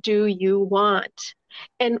what do you want?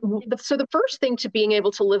 And so the first thing to being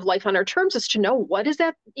able to live life on our terms is to know, what does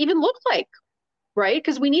that even look like? Right?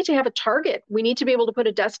 Because we need to have a target. We need to be able to put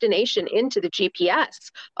a destination into the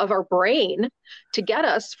GPS of our brain to get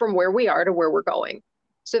us from where we are to where we're going.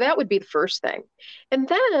 So that would be the first thing. And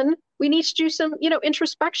then we need to do some,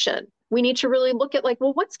 introspection. We need to really look at, like,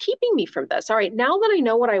 well, what's keeping me from this? All right, now that I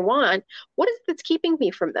know what I want, what is it that's keeping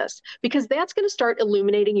me from this? Because that's going to start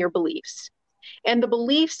illuminating your beliefs. And the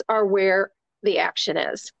beliefs are where the action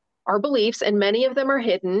is. Our beliefs, and many of them are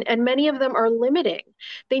hidden, and many of them are limiting.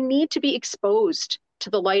 They need to be exposed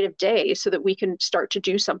to the light of day so that we can start to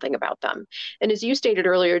do something about them. And as you stated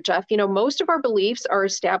earlier, Jeff, most of our beliefs are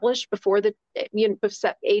established before the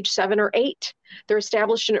age 7 or 8. They're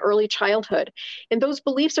established in early childhood. And those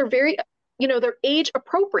beliefs are very, they're age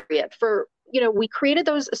appropriate for, we created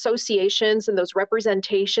those associations and those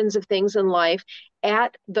representations of things in life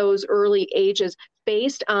at those early ages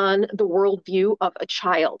based on the worldview of a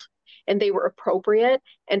child. And they were appropriate.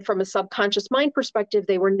 And from a subconscious mind perspective,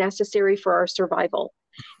 they were necessary for our survival.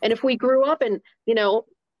 And if we grew up in,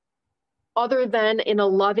 other than in a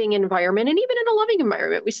loving environment, and even in a loving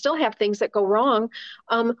environment, we still have things that go wrong.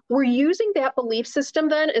 We're using that belief system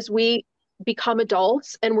then as we become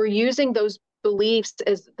adults, and we're using those beliefs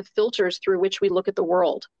as the filters through which we look at the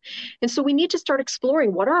world. And so we need to start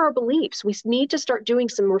exploring, what are our beliefs? We need to start doing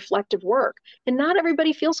some reflective work. And not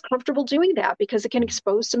everybody feels comfortable doing that because it can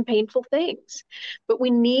expose some painful things. But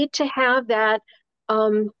we need to have that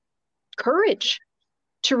courage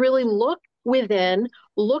to really look within,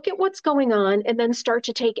 look at what's going on, and then start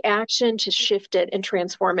to take action to shift it and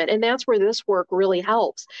transform it. And that's where this work really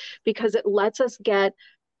helps, because it lets us get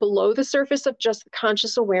below the surface of just the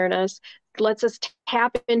conscious awareness, lets us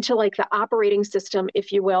tap into, like, the operating system,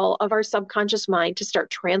 if you will, of our subconscious mind to start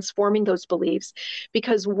transforming those beliefs.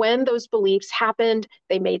 Because when those beliefs happened,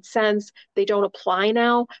 they made sense, they don't apply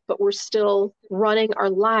now, but we're still running our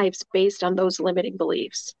lives based on those limiting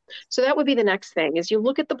beliefs. So that would be the next thing, is you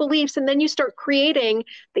look at the beliefs and then you start creating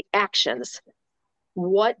the actions.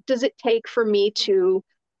 What does it take for me to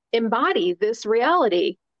embody this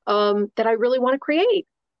reality that I really want to create?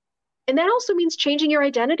 And that also means changing your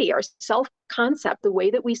identity. Our self-concept, the way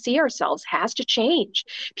that we see ourselves, has to change.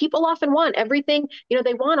 People often want everything,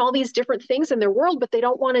 they want all these different things in their world, but they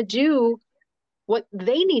don't want to do what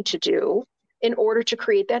they need to do in order to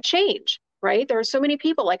create that change, right? There are so many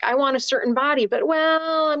people like, I want a certain body, but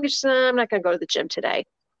I'm not going to go to the gym today.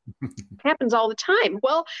 It happens all the time.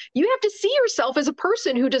 Well, you have to see yourself as a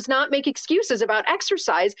person who does not make excuses about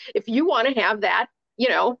exercise if you want to have that,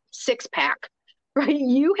 6-pack. Right?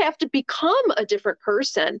 You have to become a different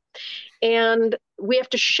person, and we have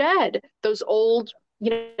to shed those old,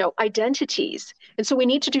 identities. And so we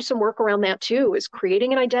need to do some work around that too, is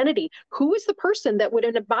creating an identity. Who is the person that would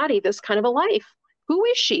embody this kind of a life? Who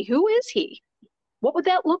is she? Who is he? What would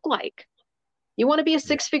that look like? You want to be a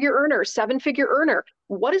 6-figure earner, 7-figure earner.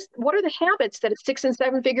 What are the habits that 6 and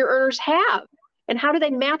 7-figure earners have? And how do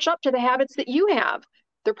they match up to the habits that you have?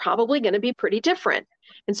 They're probably going to be pretty different.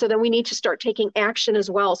 And so then we need to start taking action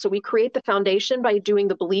as well. So we create the foundation by doing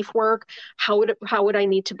the belief work. How would I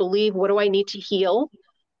need to believe? What do I need to heal?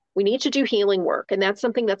 We need to do healing work. And that's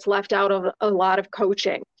something that's left out of a lot of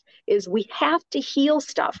coaching, is we have to heal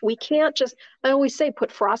stuff. We can't just, I always say,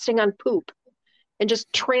 put frosting on poop and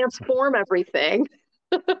just transform everything.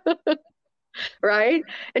 Right?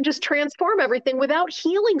 And just transform everything without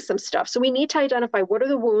healing some stuff. So we need to identify, what are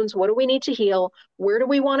the wounds? What do we need to heal? Where do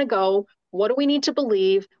we want to go? What do we need to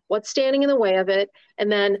believe? What's standing in the way of it?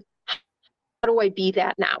 And then how do I be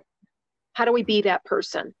that now? How do we be that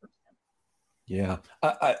person? Yeah.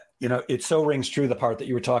 It so rings true, the part that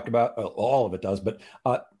you were talking about, all of it does, but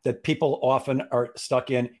that people often are stuck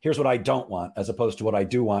in, here's what I don't want, as opposed to what I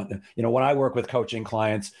do want. When I work with coaching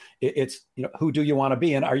clients, it's, who do you want to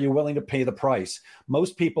be? And are you willing to pay the price?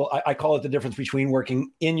 Most people, I call it the difference between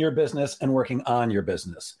working in your business and working on your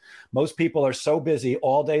business. Most people are so busy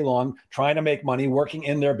all day long trying to make money, working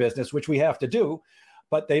in their business, which we have to do,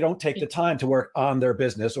 but they don't take the time to work on their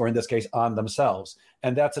business, or in this case, on themselves.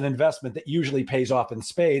 And that's an investment that usually pays off in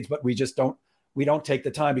spades, but we don't take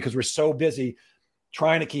the time because we're so busy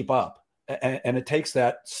trying to keep up. And it takes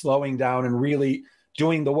that slowing down and really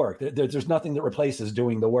doing the work. There's nothing that replaces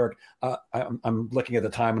doing the work. I'm looking at the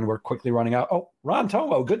time and we're quickly running out. Oh, Ron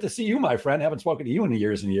Tomo, good to see you, my friend. Haven't spoken to you in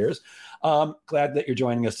years and years. Glad that you're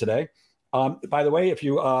joining us today. By the way, if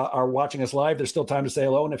you are watching us live, there's still time to say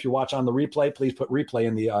hello. And if you watch on the replay, please put replay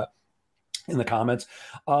in the comments.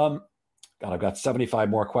 God, I've got 75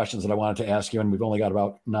 more questions that I wanted to ask you, and we've only got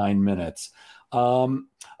about 9 minutes.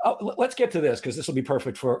 Let's get to this, because this will be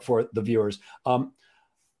perfect for the viewers.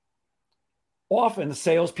 Often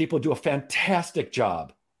salespeople do a fantastic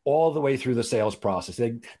job all the way through the sales process.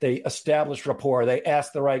 They establish rapport, they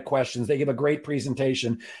ask the right questions, they give a great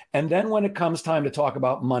presentation. And then when it comes time to talk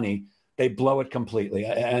about money, they blow it completely.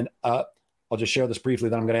 And I'll just share this briefly,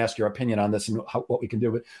 then I'm going to ask your opinion on this and what we can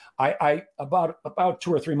do. But I about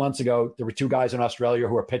 2 or 3 months ago, there were 2 guys in Australia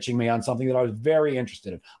who were pitching me on something that I was very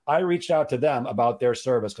interested in. I reached out to them about their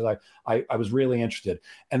service because I was really interested.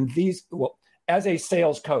 And as a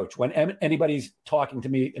sales coach, when anybody's talking to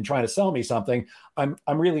me and trying to sell me something, I'm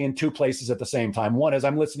really in 2 places at the same time. One is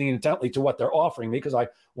I'm listening intently to what they're offering me because I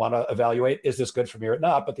want to evaluate, is this good for me or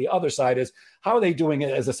not? But the other side is, how are they doing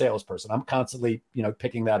it as a salesperson? I'm constantly,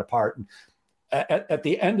 picking that apart. And at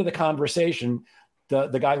the end of the conversation, the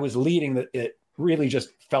guy who was leading it really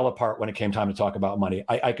just fell apart when it came time to talk about money.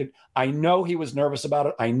 I know he was nervous about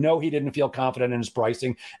it. I know he didn't feel confident in his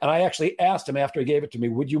pricing. And I actually asked him after he gave it to me,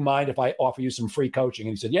 would you mind if I offer you some free coaching?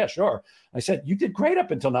 And he said, yeah, sure. I said, you did great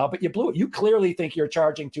up until now, but you blew it. You clearly think you're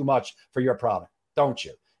charging too much for your product, don't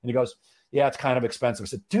you? And he goes, yeah, it's kind of expensive. I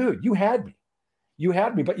said, dude, you had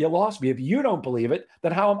me, but you lost me. If you don't believe it,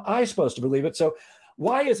 then how am I supposed to believe it? So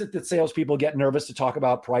why is it that salespeople get nervous to talk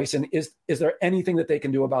about price? And is there anything that they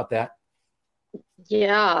can do about that?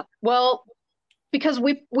 Yeah, well, because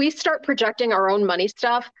we start projecting our own money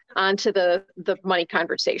stuff onto the money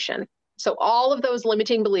conversation. So all of those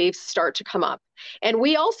limiting beliefs start to come up. And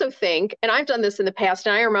we also think, and I've done this in the past,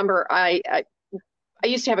 and I remember I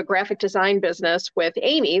used to have a graphic design business with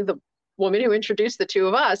Amy, the woman who introduced the 2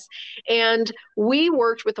 of us. And we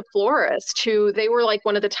worked with a florist they were like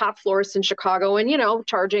one of the top florists in Chicago, and,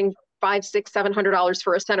 charging $500, $600, $700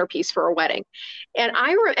 for a centerpiece for a wedding. And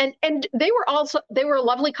and they were a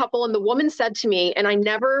lovely couple. And the woman said to me, and I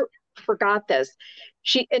never forgot this,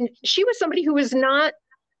 she was somebody who was not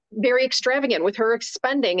very extravagant with her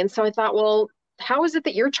spending. And so I thought, well, how is it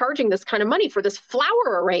that you're charging this kind of money for this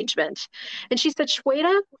flower arrangement? And she said,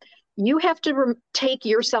 Shweta, you have to take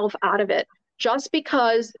yourself out of it. Just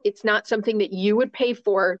because it's not something that you would pay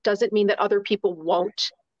for doesn't mean that other people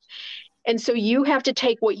won't. And so you have to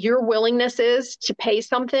take what your willingness is to pay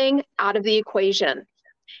something out of the equation.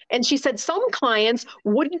 And she said some clients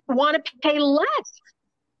wouldn't want to pay less.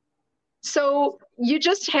 So you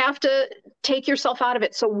just have to take yourself out of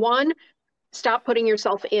it. So one, stop putting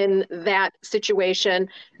yourself in that situation.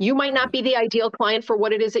 You might not be the ideal client for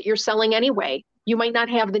what it is that you're selling anyway. You might not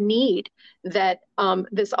have the need that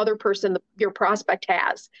this other person, your prospect,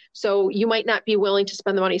 has. So you might not be willing to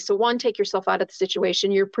spend the money. So one, take yourself out of the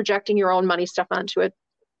situation. You're projecting your own money stuff onto it.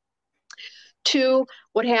 2,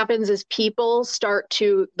 what happens is people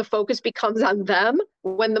the focus becomes on them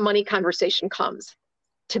when the money conversation comes.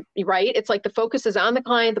 Right? It's like the focus is on the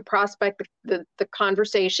client, the prospect, the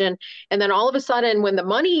conversation. And then all of a sudden, when the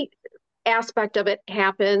money aspect of it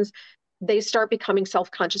happens, they start becoming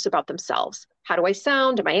self-conscious about themselves. How do I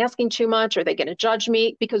sound? Am I asking too much? Are they going to judge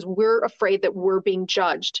me? Because we're afraid that we're being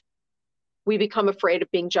judged. We become afraid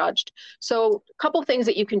of being judged. So a couple things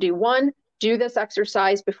that you can do. 1, do this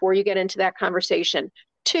exercise before you get into that conversation.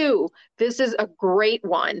 2, this is a great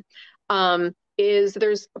one,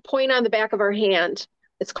 there's a point on the back of our hand.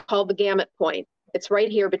 It's called the gamut point. It's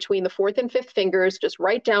right here between the 4th and 5th fingers, just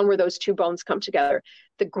right down where those 2 bones come together.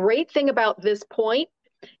 The great thing about this point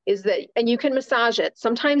is that, and you can massage it.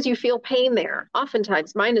 Sometimes you feel pain there.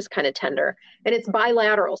 Oftentimes mine is kind of tender, and it's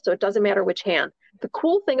bilateral, so it doesn't matter which hand. The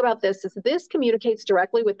cool thing about this is this communicates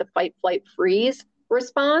directly with the fight, flight, freeze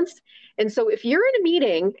response. And so if you're in a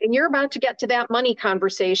meeting and you're about to get to that money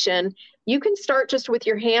conversation, you can start just with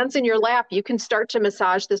your hands in your lap. You can start to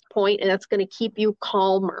massage this point, and that's going to keep you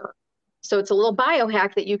calmer. So it's a little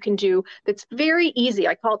biohack that you can do that's very easy.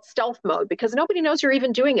 I call it stealth mode because nobody knows you're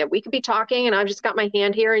even doing it. We could be talking and I've just got my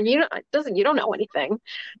hand here and you don't know anything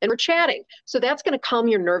and we're chatting. So that's going to calm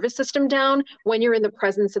your nervous system down when you're in the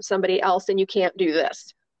presence of somebody else and you can't do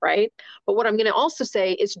this, right? But what I'm going to also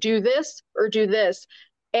say is do this or do this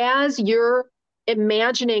as you're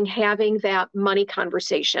imagining having that money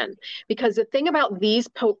conversation. Because the thing about these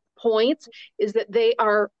points is that they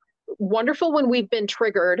are wonderful when we've been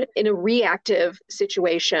triggered in a reactive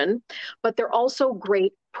situation, but they're also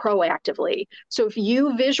great proactively. So if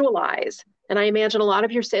you visualize, and I imagine a lot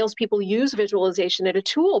of your salespeople use visualization as a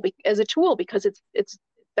tool because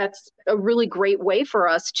that's a really great way for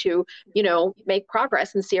us to, make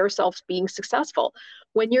progress and see ourselves being successful.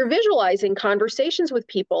 When you're visualizing conversations with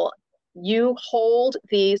people, you hold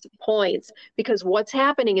these points because what's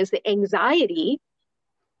happening is the anxiety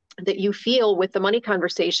that you feel with the money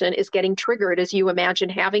conversation is getting triggered as you imagine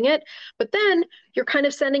having it. But then you're kind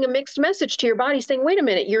of sending a mixed message to your body saying, wait a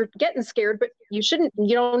minute, you're getting scared, but you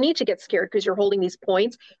don't need to get scared because you're holding these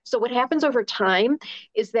points. So what happens over time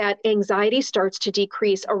is that anxiety starts to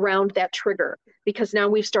decrease around that trigger because now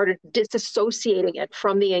we've started disassociating it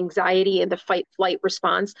from the anxiety and the fight flight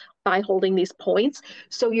response by holding these points.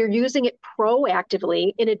 So you're using it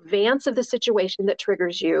proactively in advance of the situation that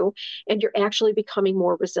triggers you, and you're actually becoming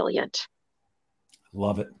more resilient.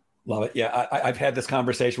 Love it. Love it. Yeah, I've had this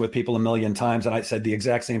conversation with people a million times, and I said the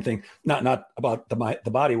exact same thing. Not about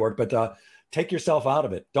the body work, but take yourself out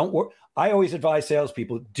of it. Don't worry. I always advise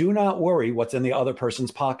salespeople: do not worry what's in the other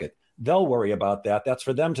person's pocket. They'll worry about that. That's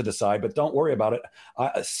for them to decide. But don't worry about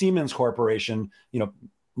it. Siemens Corporation,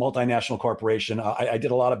 multinational corporation. I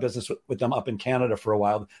did a lot of business with them up in Canada for a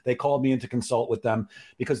while. They called me in to consult with them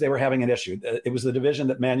because they were having an issue. It was the division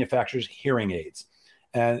that manufactures hearing aids,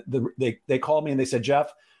 and they called me and they said,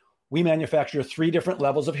 Jeff, we manufacture 3 different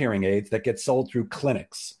levels of hearing aids that get sold through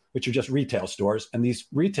clinics, which are just retail stores. And these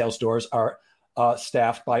retail stores are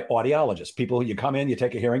staffed by audiologists. People, you come in, you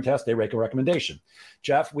take a hearing test, they make a recommendation.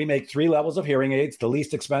 Jeff, we make 3 levels of hearing aids, the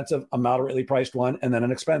least expensive, a moderately priced one, and then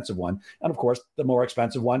an expensive one. And of course, the more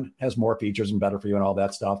expensive one has more features and better for you and all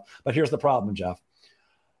that stuff. But here's the problem, Jeff.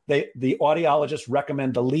 The audiologists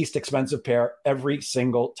recommend the least expensive pair every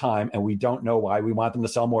single time, and we don't know why. We want them to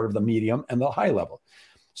sell more of the medium and the high level.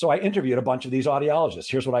 So I interviewed a bunch of these audiologists.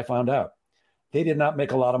 Here's what I found out. They did not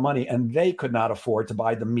make a lot of money, and they could not afford to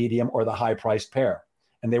buy the medium or the high-priced pair.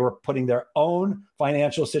 And they were putting their own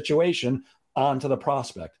financial situation onto the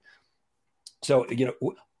prospect. So,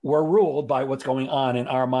 we're ruled by what's going on in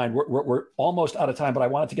our mind. We're almost out of time, but I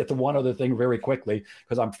wanted to get to one other thing very quickly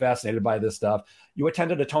because I'm fascinated by this stuff. You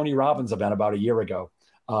attended a Tony Robbins event about a year ago.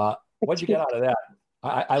 What'd you get out of that?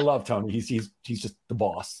 I love Tony. He's just the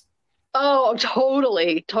boss. Oh,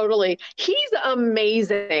 totally. Totally. He's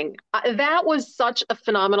amazing. That was such a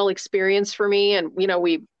phenomenal experience for me. And,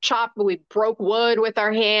 we broke wood with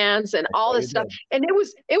our hands and all this stuff. And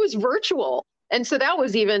it was virtual. And so that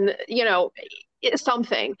was even,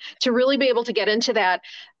 something to really be able to get into that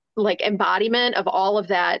like embodiment of all of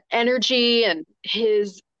that energy, and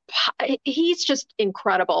he's just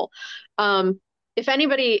incredible. If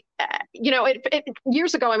anybody,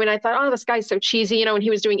 years ago, I thought, oh, this guy's so cheesy, when he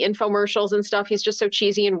was doing infomercials and stuff, he's just so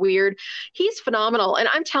cheesy and weird. He's phenomenal. And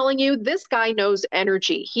I'm telling you, this guy knows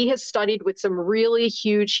energy. He has studied with some really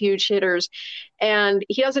huge, huge hitters. And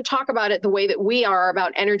he doesn't talk about it the way that we are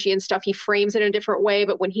about energy and stuff. He frames it in a different way.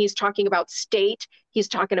 But when he's talking about state, he's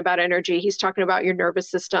talking about energy. He's talking about your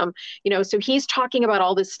nervous system, so he's talking about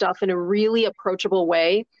all this stuff in a really approachable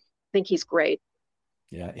way. I think he's great.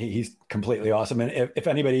 Yeah, he's completely awesome. And if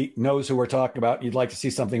anybody knows who we're talking about, you'd like to see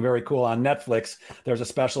something very cool on Netflix, there's a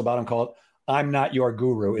special about him called I'm Not Your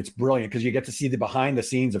Guru. It's brilliant because you get to see the behind the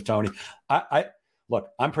scenes of Tony. Look,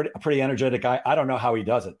 I'm a pretty energetic guy. I don't know how he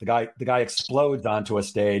does it. The guy explodes onto a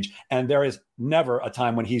stage, and there is never a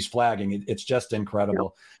time when he's flagging. It's just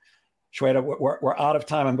incredible. Yeah. Shweta, we're out of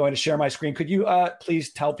time. I'm going to share my screen. Could you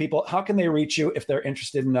please tell people how can they reach you if they're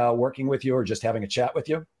interested in working with you or just having a chat with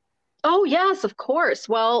you? Oh, yes, of course.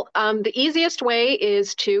 Well, the easiest way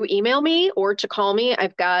is to email me or to call me.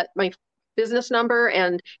 I've got my business number,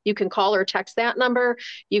 and you can call or text that number.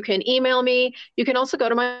 You can email me. You can also go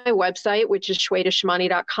to my website, which is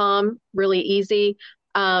shwetashamani.com. Really easy.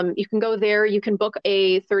 You can go there. You can book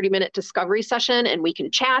a 30-minute discovery session, and we can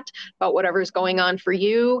chat about whatever's going on for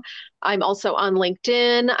you. I'm also on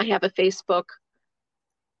LinkedIn. I have a Facebook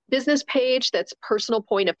business page that's Personal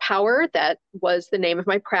Point of Power. That was the name of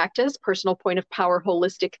my practice, Personal Point of Power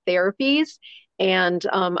Holistic Therapies. And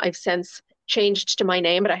I've since changed to my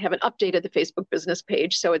name, but I haven't updated the Facebook business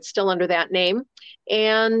page, so it's still under that name.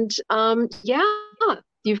 And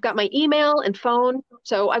You've got my email and phone.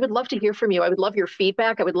 So I would love to hear from you. I would love your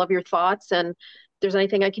feedback. I would love your thoughts. And if there's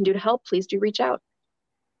anything I can do to help, please do reach out.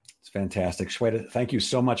 It's fantastic. Shweta, thank you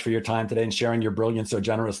so much for your time today and sharing your brilliance so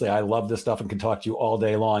generously. I love this stuff and can talk to you all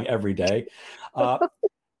day long, every day.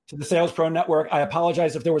 To the Sales Pro Network, I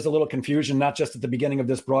apologize if there was a little confusion, not just at the beginning of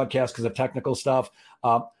this broadcast because of technical stuff.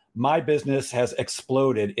 My business has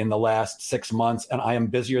exploded in the last 6 months, and I am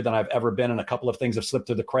busier than I've ever been, and a couple of things have slipped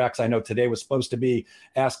through the cracks. I know today was supposed to be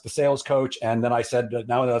Ask the Sales Coach, and then I said,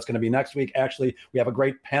 now that's going to be next week. Actually, we have a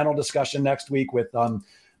great panel discussion next week with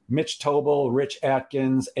Mitch Tobel, Rich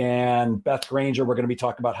Atkins, and Beth Granger. We're going to be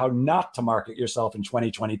talking about how not to market yourself in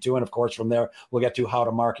 2022. And of course, from there, we'll get to how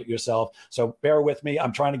to market yourself. So bear with me.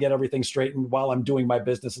 I'm trying to get everything straightened while I'm doing my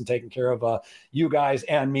business and taking care of you guys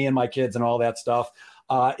and me and my kids and all that stuff.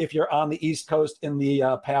 If you're on the East Coast in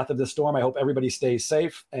the path of the storm, I hope everybody stays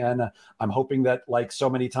safe. And I'm hoping that, like so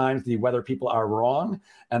many times, the weather people are wrong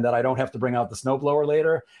and that I don't have to bring out the snowblower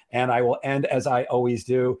later. And I will end as I always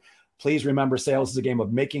do. Please remember, sales is a game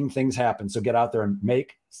of making things happen. So get out there and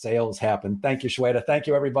make sales happen. Thank you, Shweta. Thank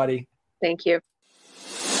you, everybody. Thank you.